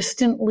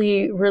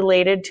distantly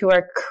related to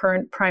our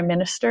current prime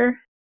minister.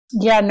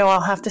 Yeah, no,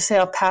 I'll have to say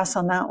I'll pass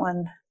on that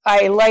one.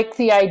 I like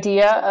the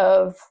idea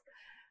of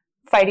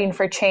fighting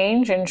for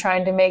change and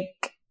trying to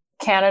make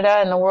Canada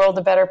and the world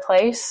a better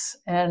place,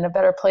 and a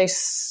better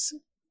place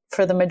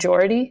for the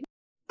majority.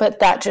 But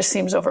that just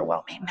seems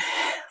overwhelming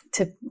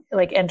to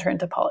enter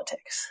into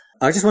politics.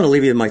 I just want to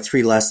leave you with my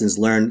 3 lessons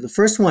learned. The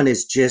first one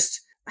is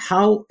just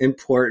how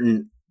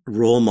important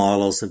role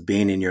models have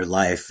been in your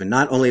life, and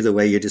not only the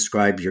way you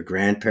describe your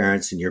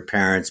grandparents and your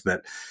parents,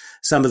 but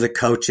some of the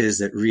coaches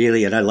that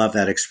really, and I love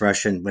that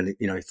expression when,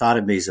 he thought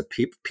of me as a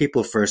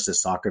people first, a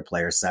soccer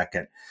player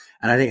second.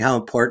 And I think how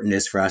important it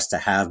is for us to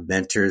have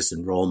mentors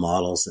and role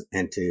models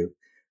and to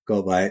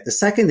go by it. The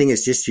second thing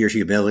is just your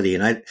humility.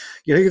 And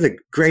you're the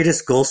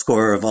greatest goal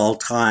scorer of all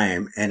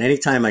time. And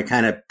anytime I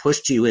kind of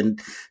pushed you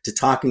into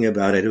talking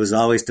about it, it was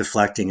always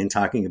deflecting and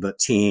talking about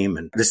team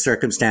and the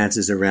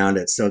circumstances around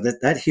it. So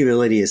that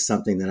humility is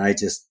something that I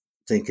just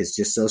think is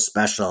just so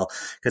special,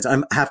 because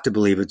I have to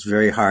believe it's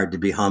very hard to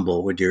be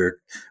humble when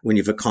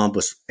you've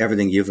accomplished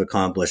everything you've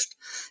accomplished.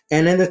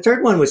 And then the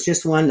third one was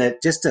just one that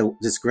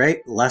this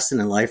great lesson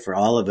in life for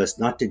all of us,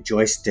 not to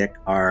joystick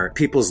our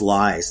people's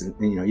lives. And,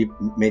 you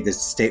made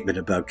this statement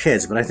about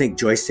kids, but I think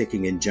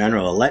joysticking in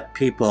general, let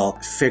people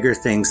figure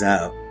things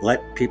out.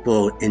 Let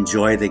people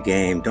enjoy the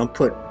game. Don't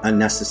put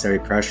unnecessary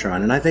pressure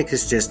on. And I think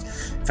it's just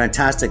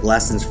fantastic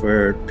lessons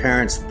for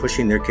parents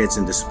pushing their kids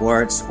into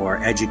sports or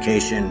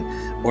education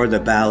or the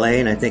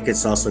ballet. And I think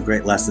it's also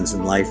great lessons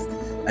in life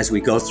as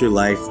we go through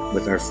life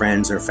with our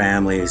friends, our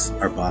families,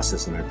 our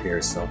bosses, and our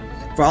peers. So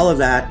for all of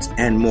that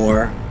and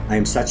more, I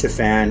am such a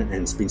fan, and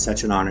it's been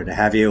such an honor to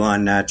have you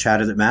on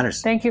Chatter That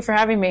Matters. Thank you for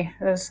having me.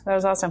 That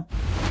was awesome.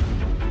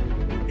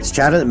 It's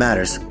Chatter That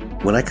Matters.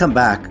 When I come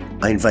back,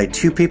 I invite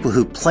 2 people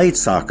who played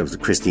soccer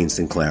with Christine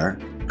Sinclair,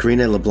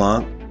 Karina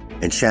LeBlanc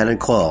and Shannon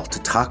Cole, to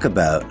talk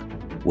about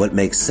what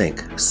makes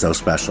Sync so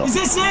special. Is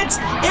this it?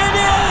 It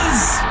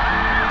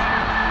is!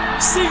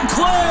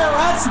 Sinclair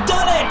has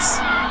done it!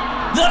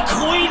 The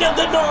Queen of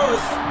the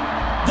North,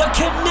 the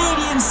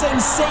Canadian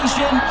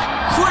sensation,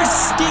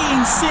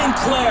 Christine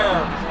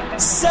Sinclair,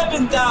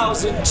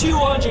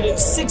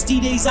 7,260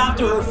 days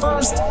after her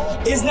first,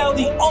 is now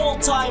the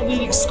all-time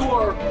leading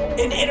scorer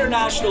in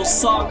international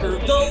soccer.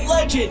 The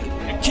legend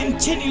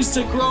continues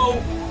to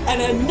grow,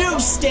 and a new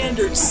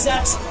standard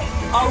set,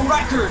 a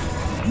record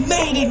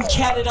made in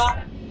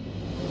Canada.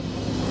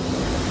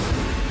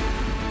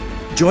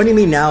 Joining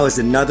me now is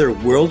another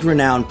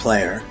world-renowned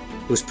player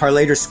who's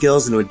parlayed her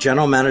skills into a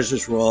general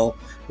manager's role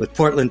with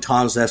Portland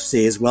Toms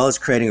FC, as well as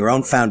creating her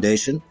own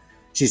foundation.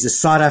 She's a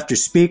sought-after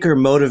speaker,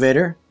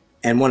 motivator,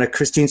 and one of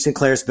Christine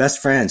Sinclair's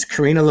best friends.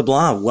 Karina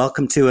LeBlanc,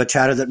 welcome to A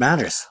Chatter That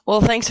Matters.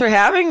 Well, thanks for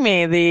having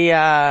me.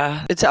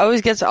 It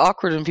always gets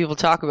awkward when people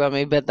talk about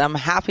me, but I'm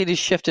happy to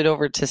shift it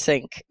over to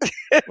Sync.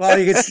 Well,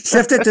 you can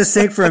shift it to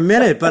Sync for a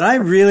minute, but I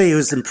really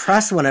was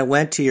impressed when I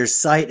went to your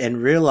site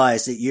and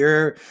realized that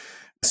you're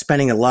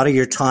spending a lot of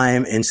your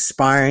time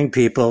inspiring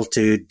people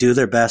to do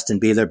their best and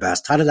be their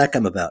best. How did that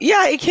come about?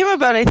 Yeah, it came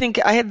about, I think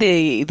I had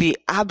the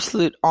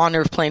absolute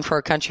honor of playing for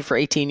our country for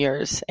 18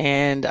 years,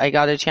 and I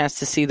got a chance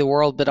to see the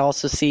world, but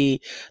also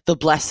see the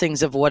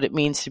blessings of what it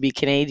means to be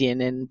Canadian.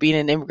 And being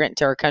an immigrant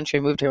to our country,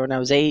 I moved here when I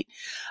was 8.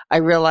 I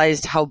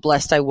realized how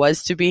blessed I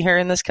was to be here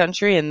in this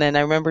country. And then I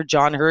remember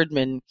John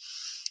Herdman,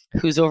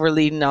 who's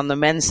overleading on the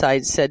men's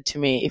side, said to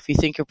me, if you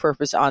think your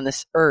purpose on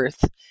this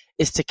earth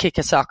is to kick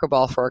a soccer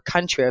ball for our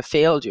country, I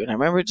failed you. And I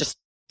remember it just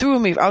threw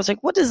me. I was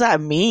like, what does that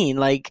mean?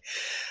 Like,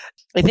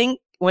 I think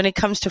when it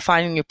comes to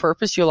finding your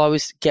purpose, you'll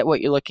always get what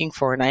you're looking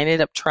for. And I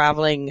ended up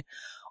traveling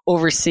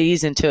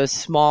overseas into a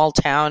small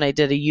town. I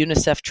did a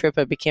UNICEF trip.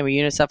 I became a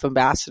UNICEF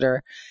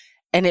ambassador.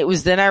 And it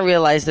was then I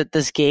realized that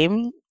this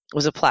game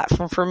was a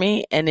platform for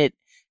me, and it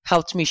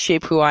helped me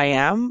shape who I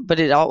am, but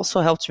it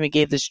also helped me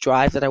give this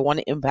drive that I want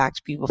to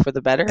impact people for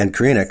the better. And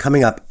Karina,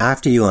 coming up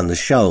after you on the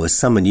show is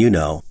someone you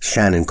know,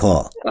 Shannon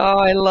Cole. Oh,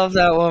 I love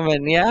that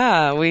woman.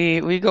 Yeah,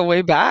 we go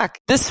way back.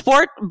 This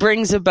sport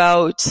brings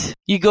about,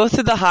 you go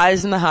through the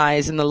highs and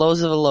the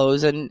lows of the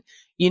lows, and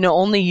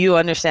only you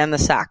understand the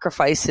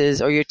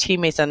sacrifices, or your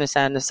teammates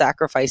understand the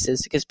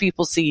sacrifices, because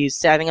people see you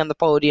standing on the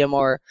podium,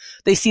 or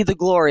they see the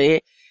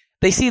glory,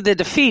 they see the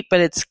defeat,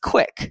 but it's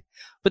quick.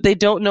 But they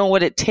don't know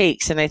what it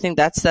takes. And I think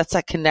that's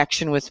that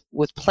connection with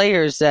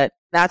players,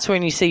 that's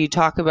when you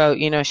talk about,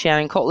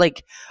 Shannon Cole,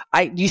 like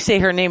you say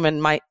her name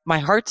and my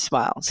heart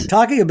smiles.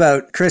 Talking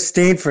about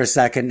Christine for a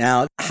second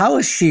now, how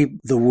is she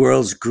the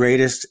world's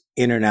greatest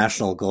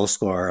international goal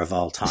scorer of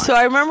all time? So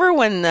I remember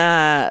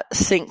when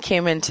Sink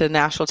came into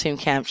national team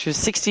camp, she was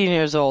 16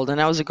 years old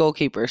and I was a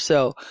goalkeeper.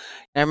 So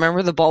I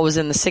remember the ball was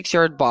in the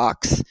 6-yard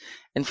box.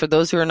 And for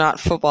those who are not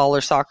football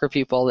or soccer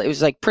people, it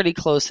was like pretty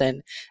close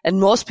in.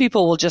 And most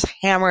people will just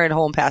hammer it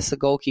home past the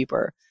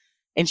goalkeeper.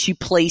 And she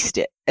placed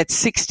it at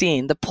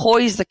 16. The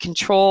poise, the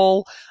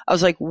control. I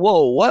was like,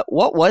 whoa,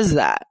 what was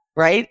that?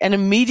 Right? And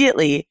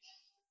immediately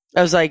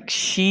I was like,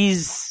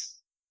 she's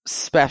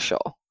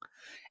special.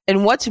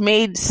 And what's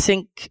made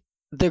Sink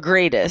the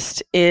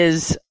greatest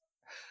is,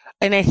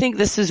 and I think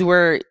this is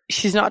where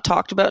she's not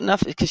talked about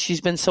enough because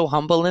she's been so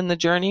humble in the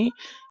journey.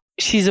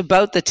 She's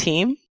about the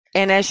team.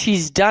 And as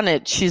she's done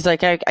it, she's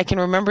like, I can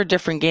remember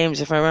different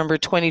games. If I remember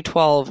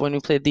 2012 when we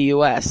played the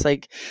U.S.,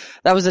 like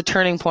that was a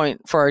turning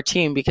point for our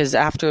team, because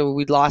after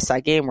we'd lost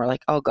that game, we're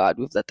like, oh God,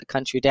 we've let the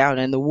country down.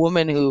 And the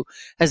woman who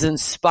has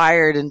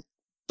inspired and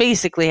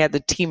basically had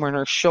the team on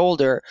her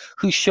shoulder,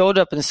 who showed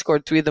up and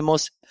scored 3 of the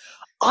most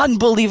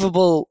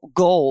unbelievable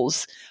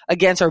goals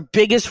against our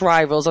biggest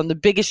rivals on the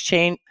biggest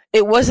chain.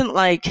 It wasn't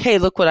like, hey,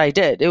 look what I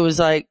did. It was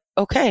like,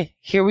 okay,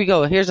 here we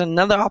go. Here's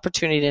another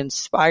opportunity to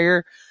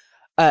inspire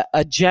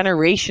a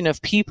generation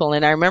of people.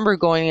 And I remember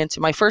going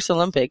into my first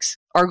Olympics,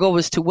 our goal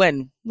was to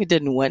win. We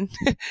didn't win.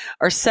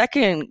 Our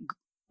second,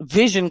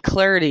 vision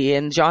clarity,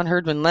 and John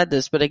Herdman led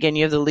this, but again,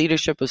 you have the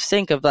leadership of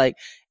Sink of like,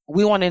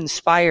 we want to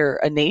inspire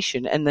a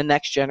nation and the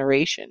next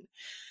generation.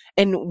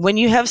 And when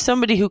you have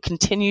somebody who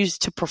continues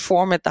to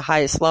perform at the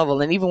highest level,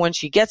 and even when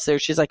she gets there,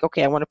 she's like,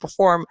 okay, I want to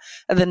perform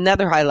at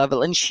another high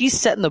level. And she's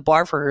setting the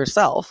bar for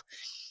herself.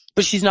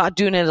 But she's not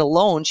doing it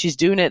alone. She's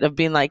doing it of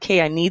being like,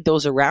 hey, I need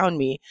those around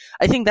me.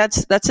 I think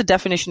that's a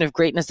definition of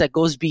greatness that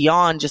goes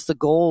beyond just the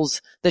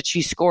goals that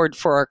she scored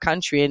for our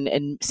country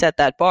and set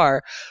that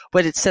bar.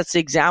 But it sets the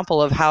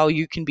example of how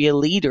you can be a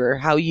leader,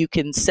 how you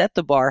can set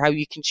the bar, how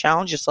you can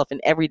challenge yourself in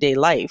everyday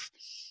life.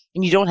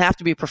 And you don't have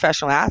to be a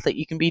professional athlete.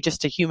 You can be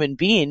just a human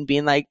being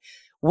being like,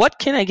 what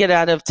can I get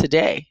out of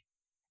today?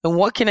 And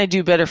what can I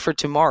do better for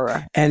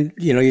tomorrow? And,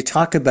 you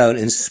talk about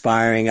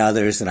inspiring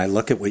others, and I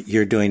look at what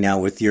you're doing now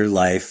with your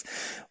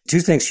life. 2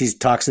 things she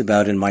talks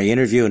about in my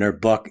interview in her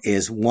book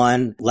is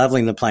 1,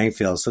 leveling the playing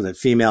field so that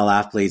female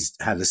athletes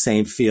have the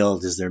same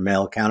field as their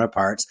male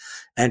counterparts,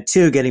 and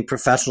 2, getting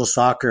professional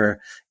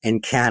soccer in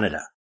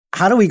Canada.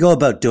 How do we go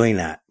about doing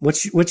that?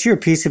 What's your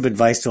piece of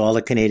advice to all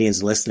the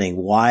Canadians listening?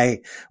 Why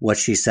what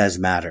she says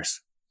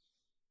matters?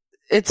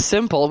 It's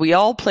simple. We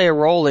all play a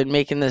role in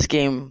making this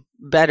game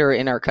better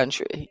in our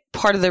country.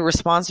 Part of the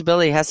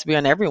responsibility has to be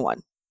on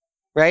everyone.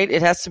 right?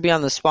 It has to be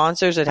on the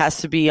sponsors. It has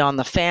to be on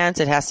the fans.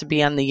 It has to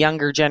be on the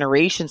younger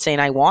generation saying,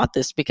 I want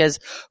this. Because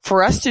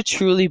for us to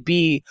truly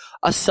be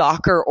a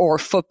soccer or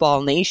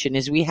football nation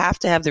is we have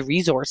to have the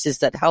resources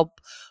that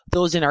help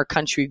those in our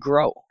country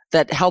grow,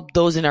 that help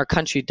those in our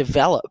country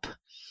develop,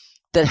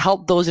 that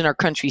help those in our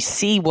country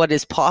see what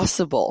is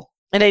possible.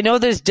 And I know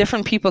there's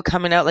different people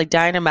coming out, like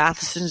Diana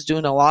Matheson's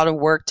doing a lot of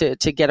work to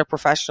get a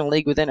professional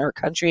league within her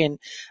country. And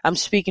I'm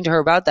speaking to her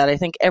about that. I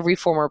think every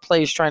former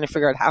player is trying to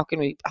figure out how can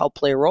we help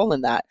play a role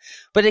in that.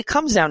 But it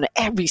comes down to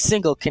every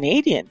single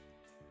Canadian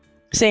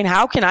saying,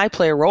 how can I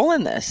play a role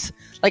in this?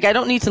 Like, I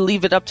don't need to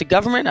leave it up to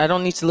government. I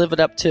don't need to leave it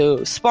up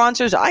to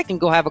sponsors. I can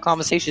go have a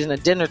conversation at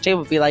a dinner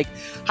table and be like,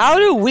 how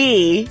do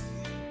we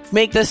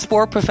make this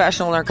sport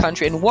professional in our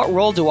country? And what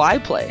role do I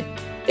play?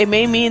 It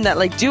may mean that,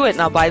 like, do it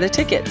and I'll buy the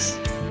tickets.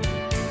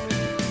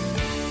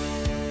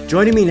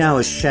 Joining me now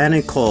is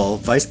Shannon Cole,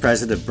 Vice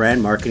President of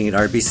Brand Marketing at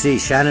RBC.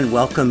 Shannon,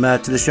 welcome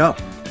to the show.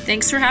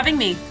 Thanks for having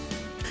me.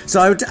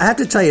 So I have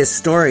to tell you a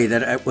story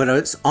that when I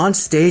was on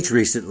stage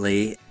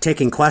recently,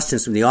 taking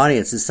questions from the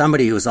audience, and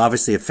somebody who was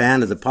obviously a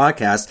fan of the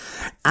podcast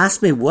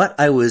asked me what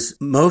I was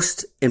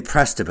most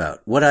impressed about,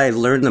 what I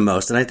learned the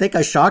most. And I think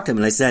I shocked him.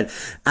 And I said,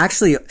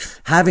 actually,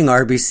 having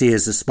RBC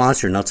as a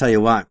sponsor, and I'll tell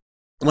you why.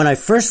 When I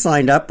first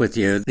signed up with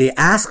you, the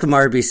ask from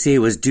RBC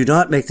was, do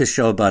not make the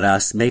show about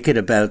us. Make it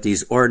about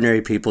these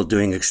ordinary people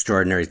doing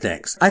extraordinary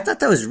things. I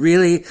thought that was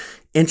really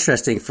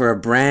interesting for a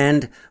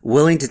brand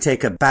willing to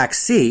take a back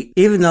seat,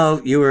 even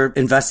though you were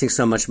investing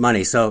so much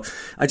money. So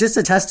just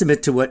a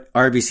testament to what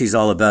RBC is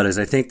all about is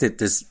I think that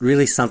there's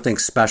really something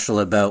special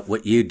about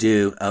what you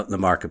do out in the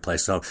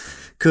marketplace. So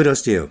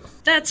kudos to you.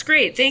 That's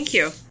great. Thank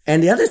you.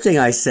 And the other thing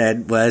I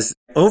said was,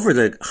 over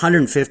the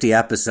 150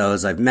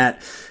 episodes, I've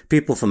met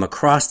people from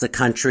across the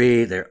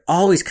country. They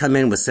always come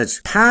in with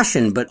such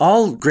passion, but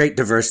all great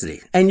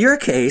diversity. In your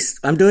case,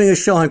 I'm doing a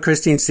show on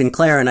Christine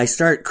Sinclair, and I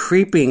start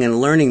creeping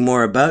and learning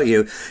more about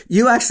you.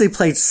 You actually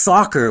played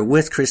soccer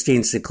with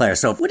Christine Sinclair.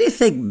 So what do you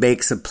think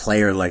makes a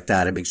player like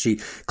that? I mean, she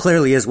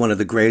clearly is one of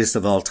the greatest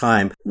of all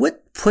time. What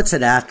puts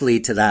an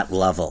athlete to that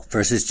level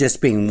versus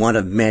just being one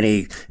of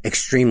many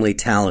extremely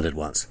talented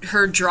ones?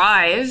 Her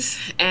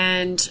drive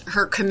and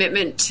her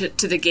commitment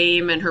to the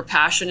game and her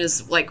passion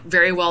is like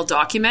very well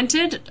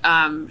documented.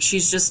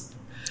 She's just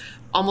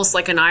almost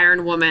like an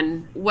iron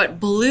woman. What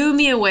blew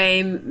me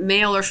away,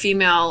 male or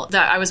female,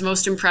 that I was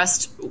most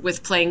impressed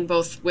with playing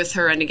both with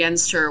her and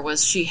against her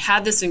was she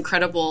had this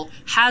incredible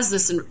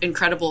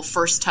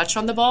first touch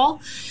on the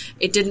ball.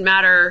 It didn't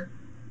matter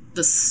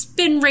the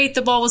spin rate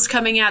the ball was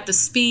coming at, the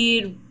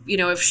speed,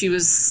 if she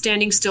was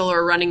standing still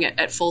or running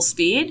at full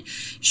speed.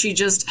 She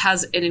just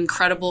has an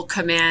incredible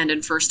command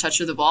and first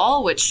touch of the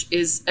ball, which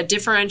is a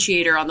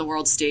differentiator on the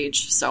world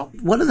stage. So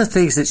one of the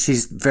things that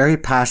she's very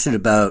passionate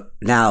about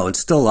now, and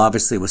still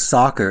obviously with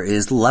soccer,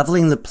 is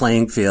leveling the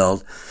playing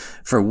field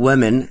for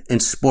women in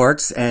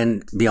sports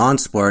and beyond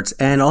sports,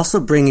 and also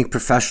bringing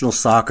professional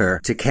soccer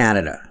to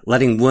Canada,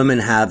 letting women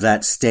have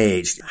that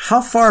stage.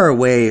 How far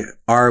away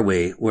are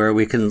we where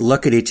we can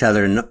look at each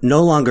other and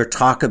no longer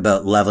talk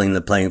about leveling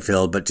the playing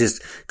field, but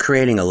just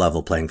creating a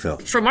level playing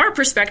field? From our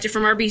perspective,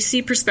 from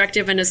RBC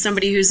perspective, and as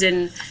somebody who's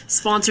in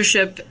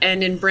sponsorship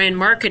and in brand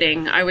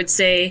marketing, I would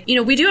say,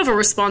 we do have a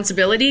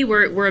responsibility.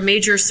 We're a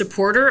major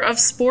supporter of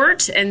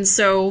sport. And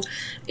so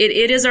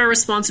it is our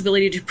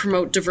responsibility to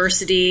promote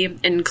diversity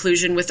and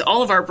inclusion with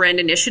all of our brand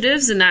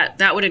initiatives. And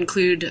that would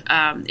include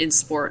in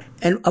sport.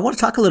 And I want to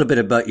talk a little bit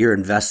about your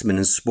investment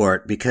in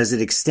sport, because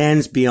it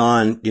extends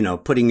beyond,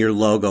 putting your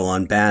logo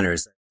on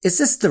banners. Is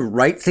this the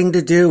right thing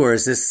to do, or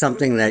is this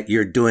something that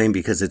you're doing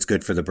because it's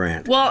good for the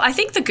brand? Well, I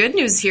think the good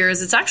news here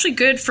is it's actually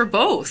good for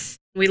both.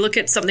 We look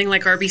at something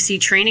like RBC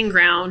Training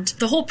Ground.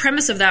 The whole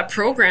premise of that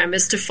program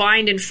is to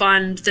find and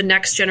fund the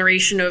next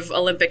generation of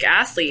Olympic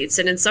athletes.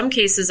 And in some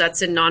cases,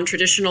 that's in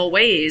non-traditional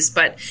ways.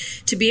 But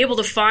to be able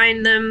to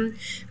find them,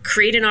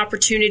 create an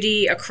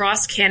opportunity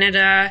across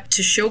Canada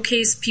to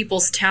showcase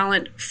people's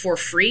talent for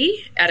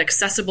free at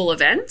accessible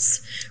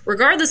events,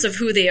 regardless of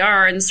who they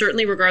are, and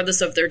certainly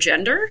regardless of their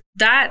gender,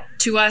 that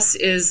to us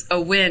is a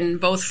win,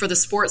 both for the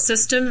sports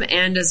system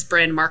and as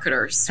brand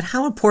marketers. And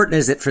how important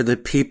is it for the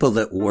people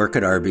that work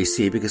at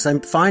RBC? Because I'm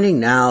finding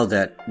now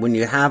that when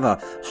you have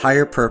a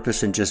higher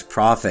purpose than just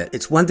profit,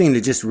 it's one thing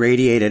to just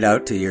radiate it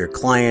out to your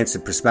clients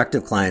and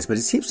prospective clients, but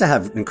it seems to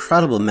have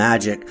incredible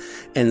magic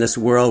in this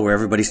world where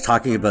everybody's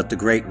talking about the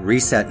great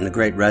reset and the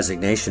great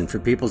resignation, for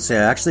people to say,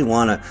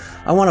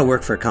 I want to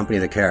work for a company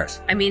that cares.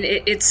 I mean,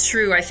 it's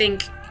true. I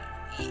think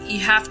you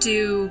have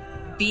to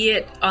be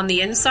it on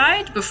the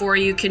inside before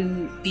you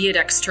can be it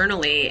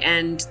externally.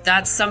 And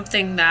that's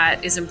something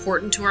that is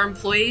important to our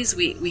employees.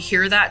 We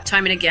hear that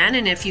time and again.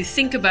 And if you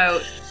think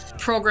about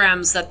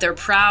programs that they're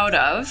proud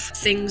of,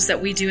 things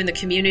that we do in the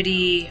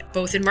community,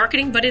 both in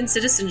marketing but in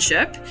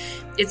citizenship,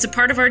 it's a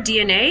part of our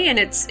DNA, and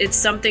it's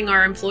something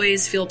our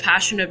employees feel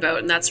passionate about,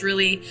 and that's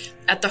really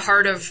at the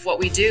heart of what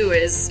we do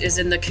is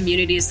in the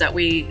communities that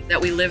we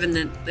live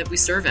in, that we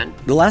serve in.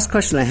 The last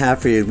question I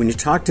have for you, when you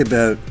talked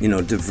about,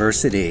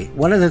 diversity,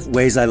 one of the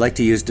ways I like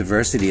to use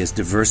diversity is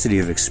diversity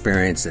of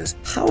experiences.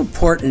 How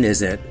important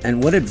is it,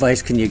 and what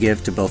advice can you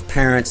give to both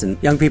parents and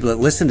young people that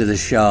listen to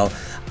this show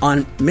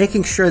on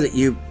making sure that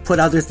you put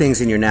other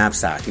things in your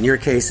knapsack? In your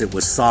case, it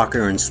was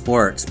soccer and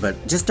sports,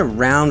 but just to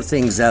round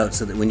things out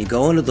so that when you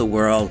go into the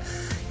world,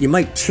 you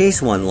might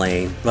chase one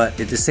lane, but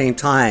at the same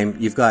time,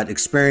 you've got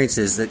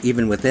experiences that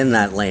even within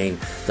that lane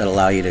that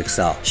allow you to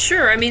excel.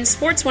 Sure. I mean,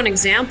 sport's one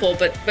example,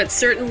 but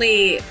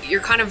certainly you're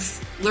kind of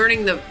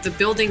learning the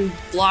building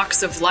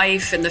blocks of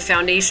life and the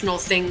foundational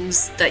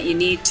things that you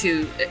need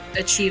to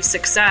achieve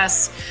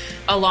success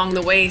along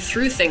the way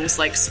through things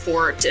like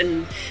sport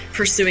and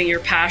pursuing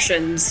your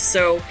passions.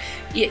 So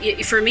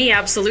for me,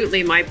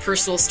 absolutely, my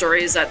personal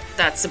story is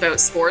that's about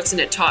sports, and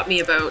it taught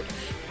me about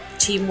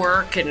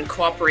teamwork and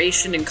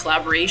cooperation and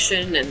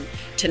collaboration and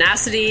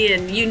tenacity,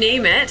 and you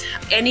name it.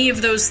 Any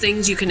of those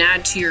things you can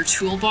add to your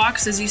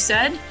toolbox, as you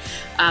said,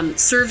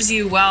 serves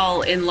you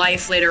well in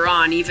life later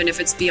on, even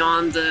if it's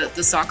beyond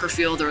the soccer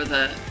field or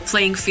the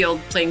playing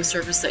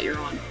surface that you're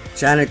on.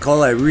 Janet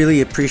Cole, I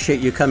really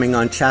appreciate you coming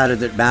on Chatter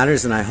That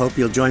Matters, and I hope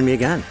you'll join me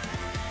again.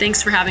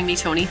 Thanks for having me,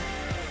 Tony.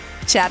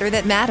 Chatter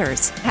That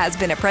Matters has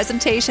been a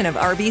presentation of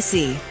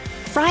RBC.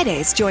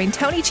 Fridays, join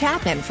Tony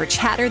Chapman for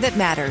Chatter That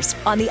Matters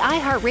on the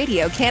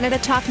iHeartRadio Canada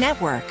Talk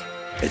Network.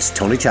 It's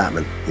Tony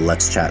Chapman.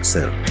 Let's chat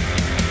soon.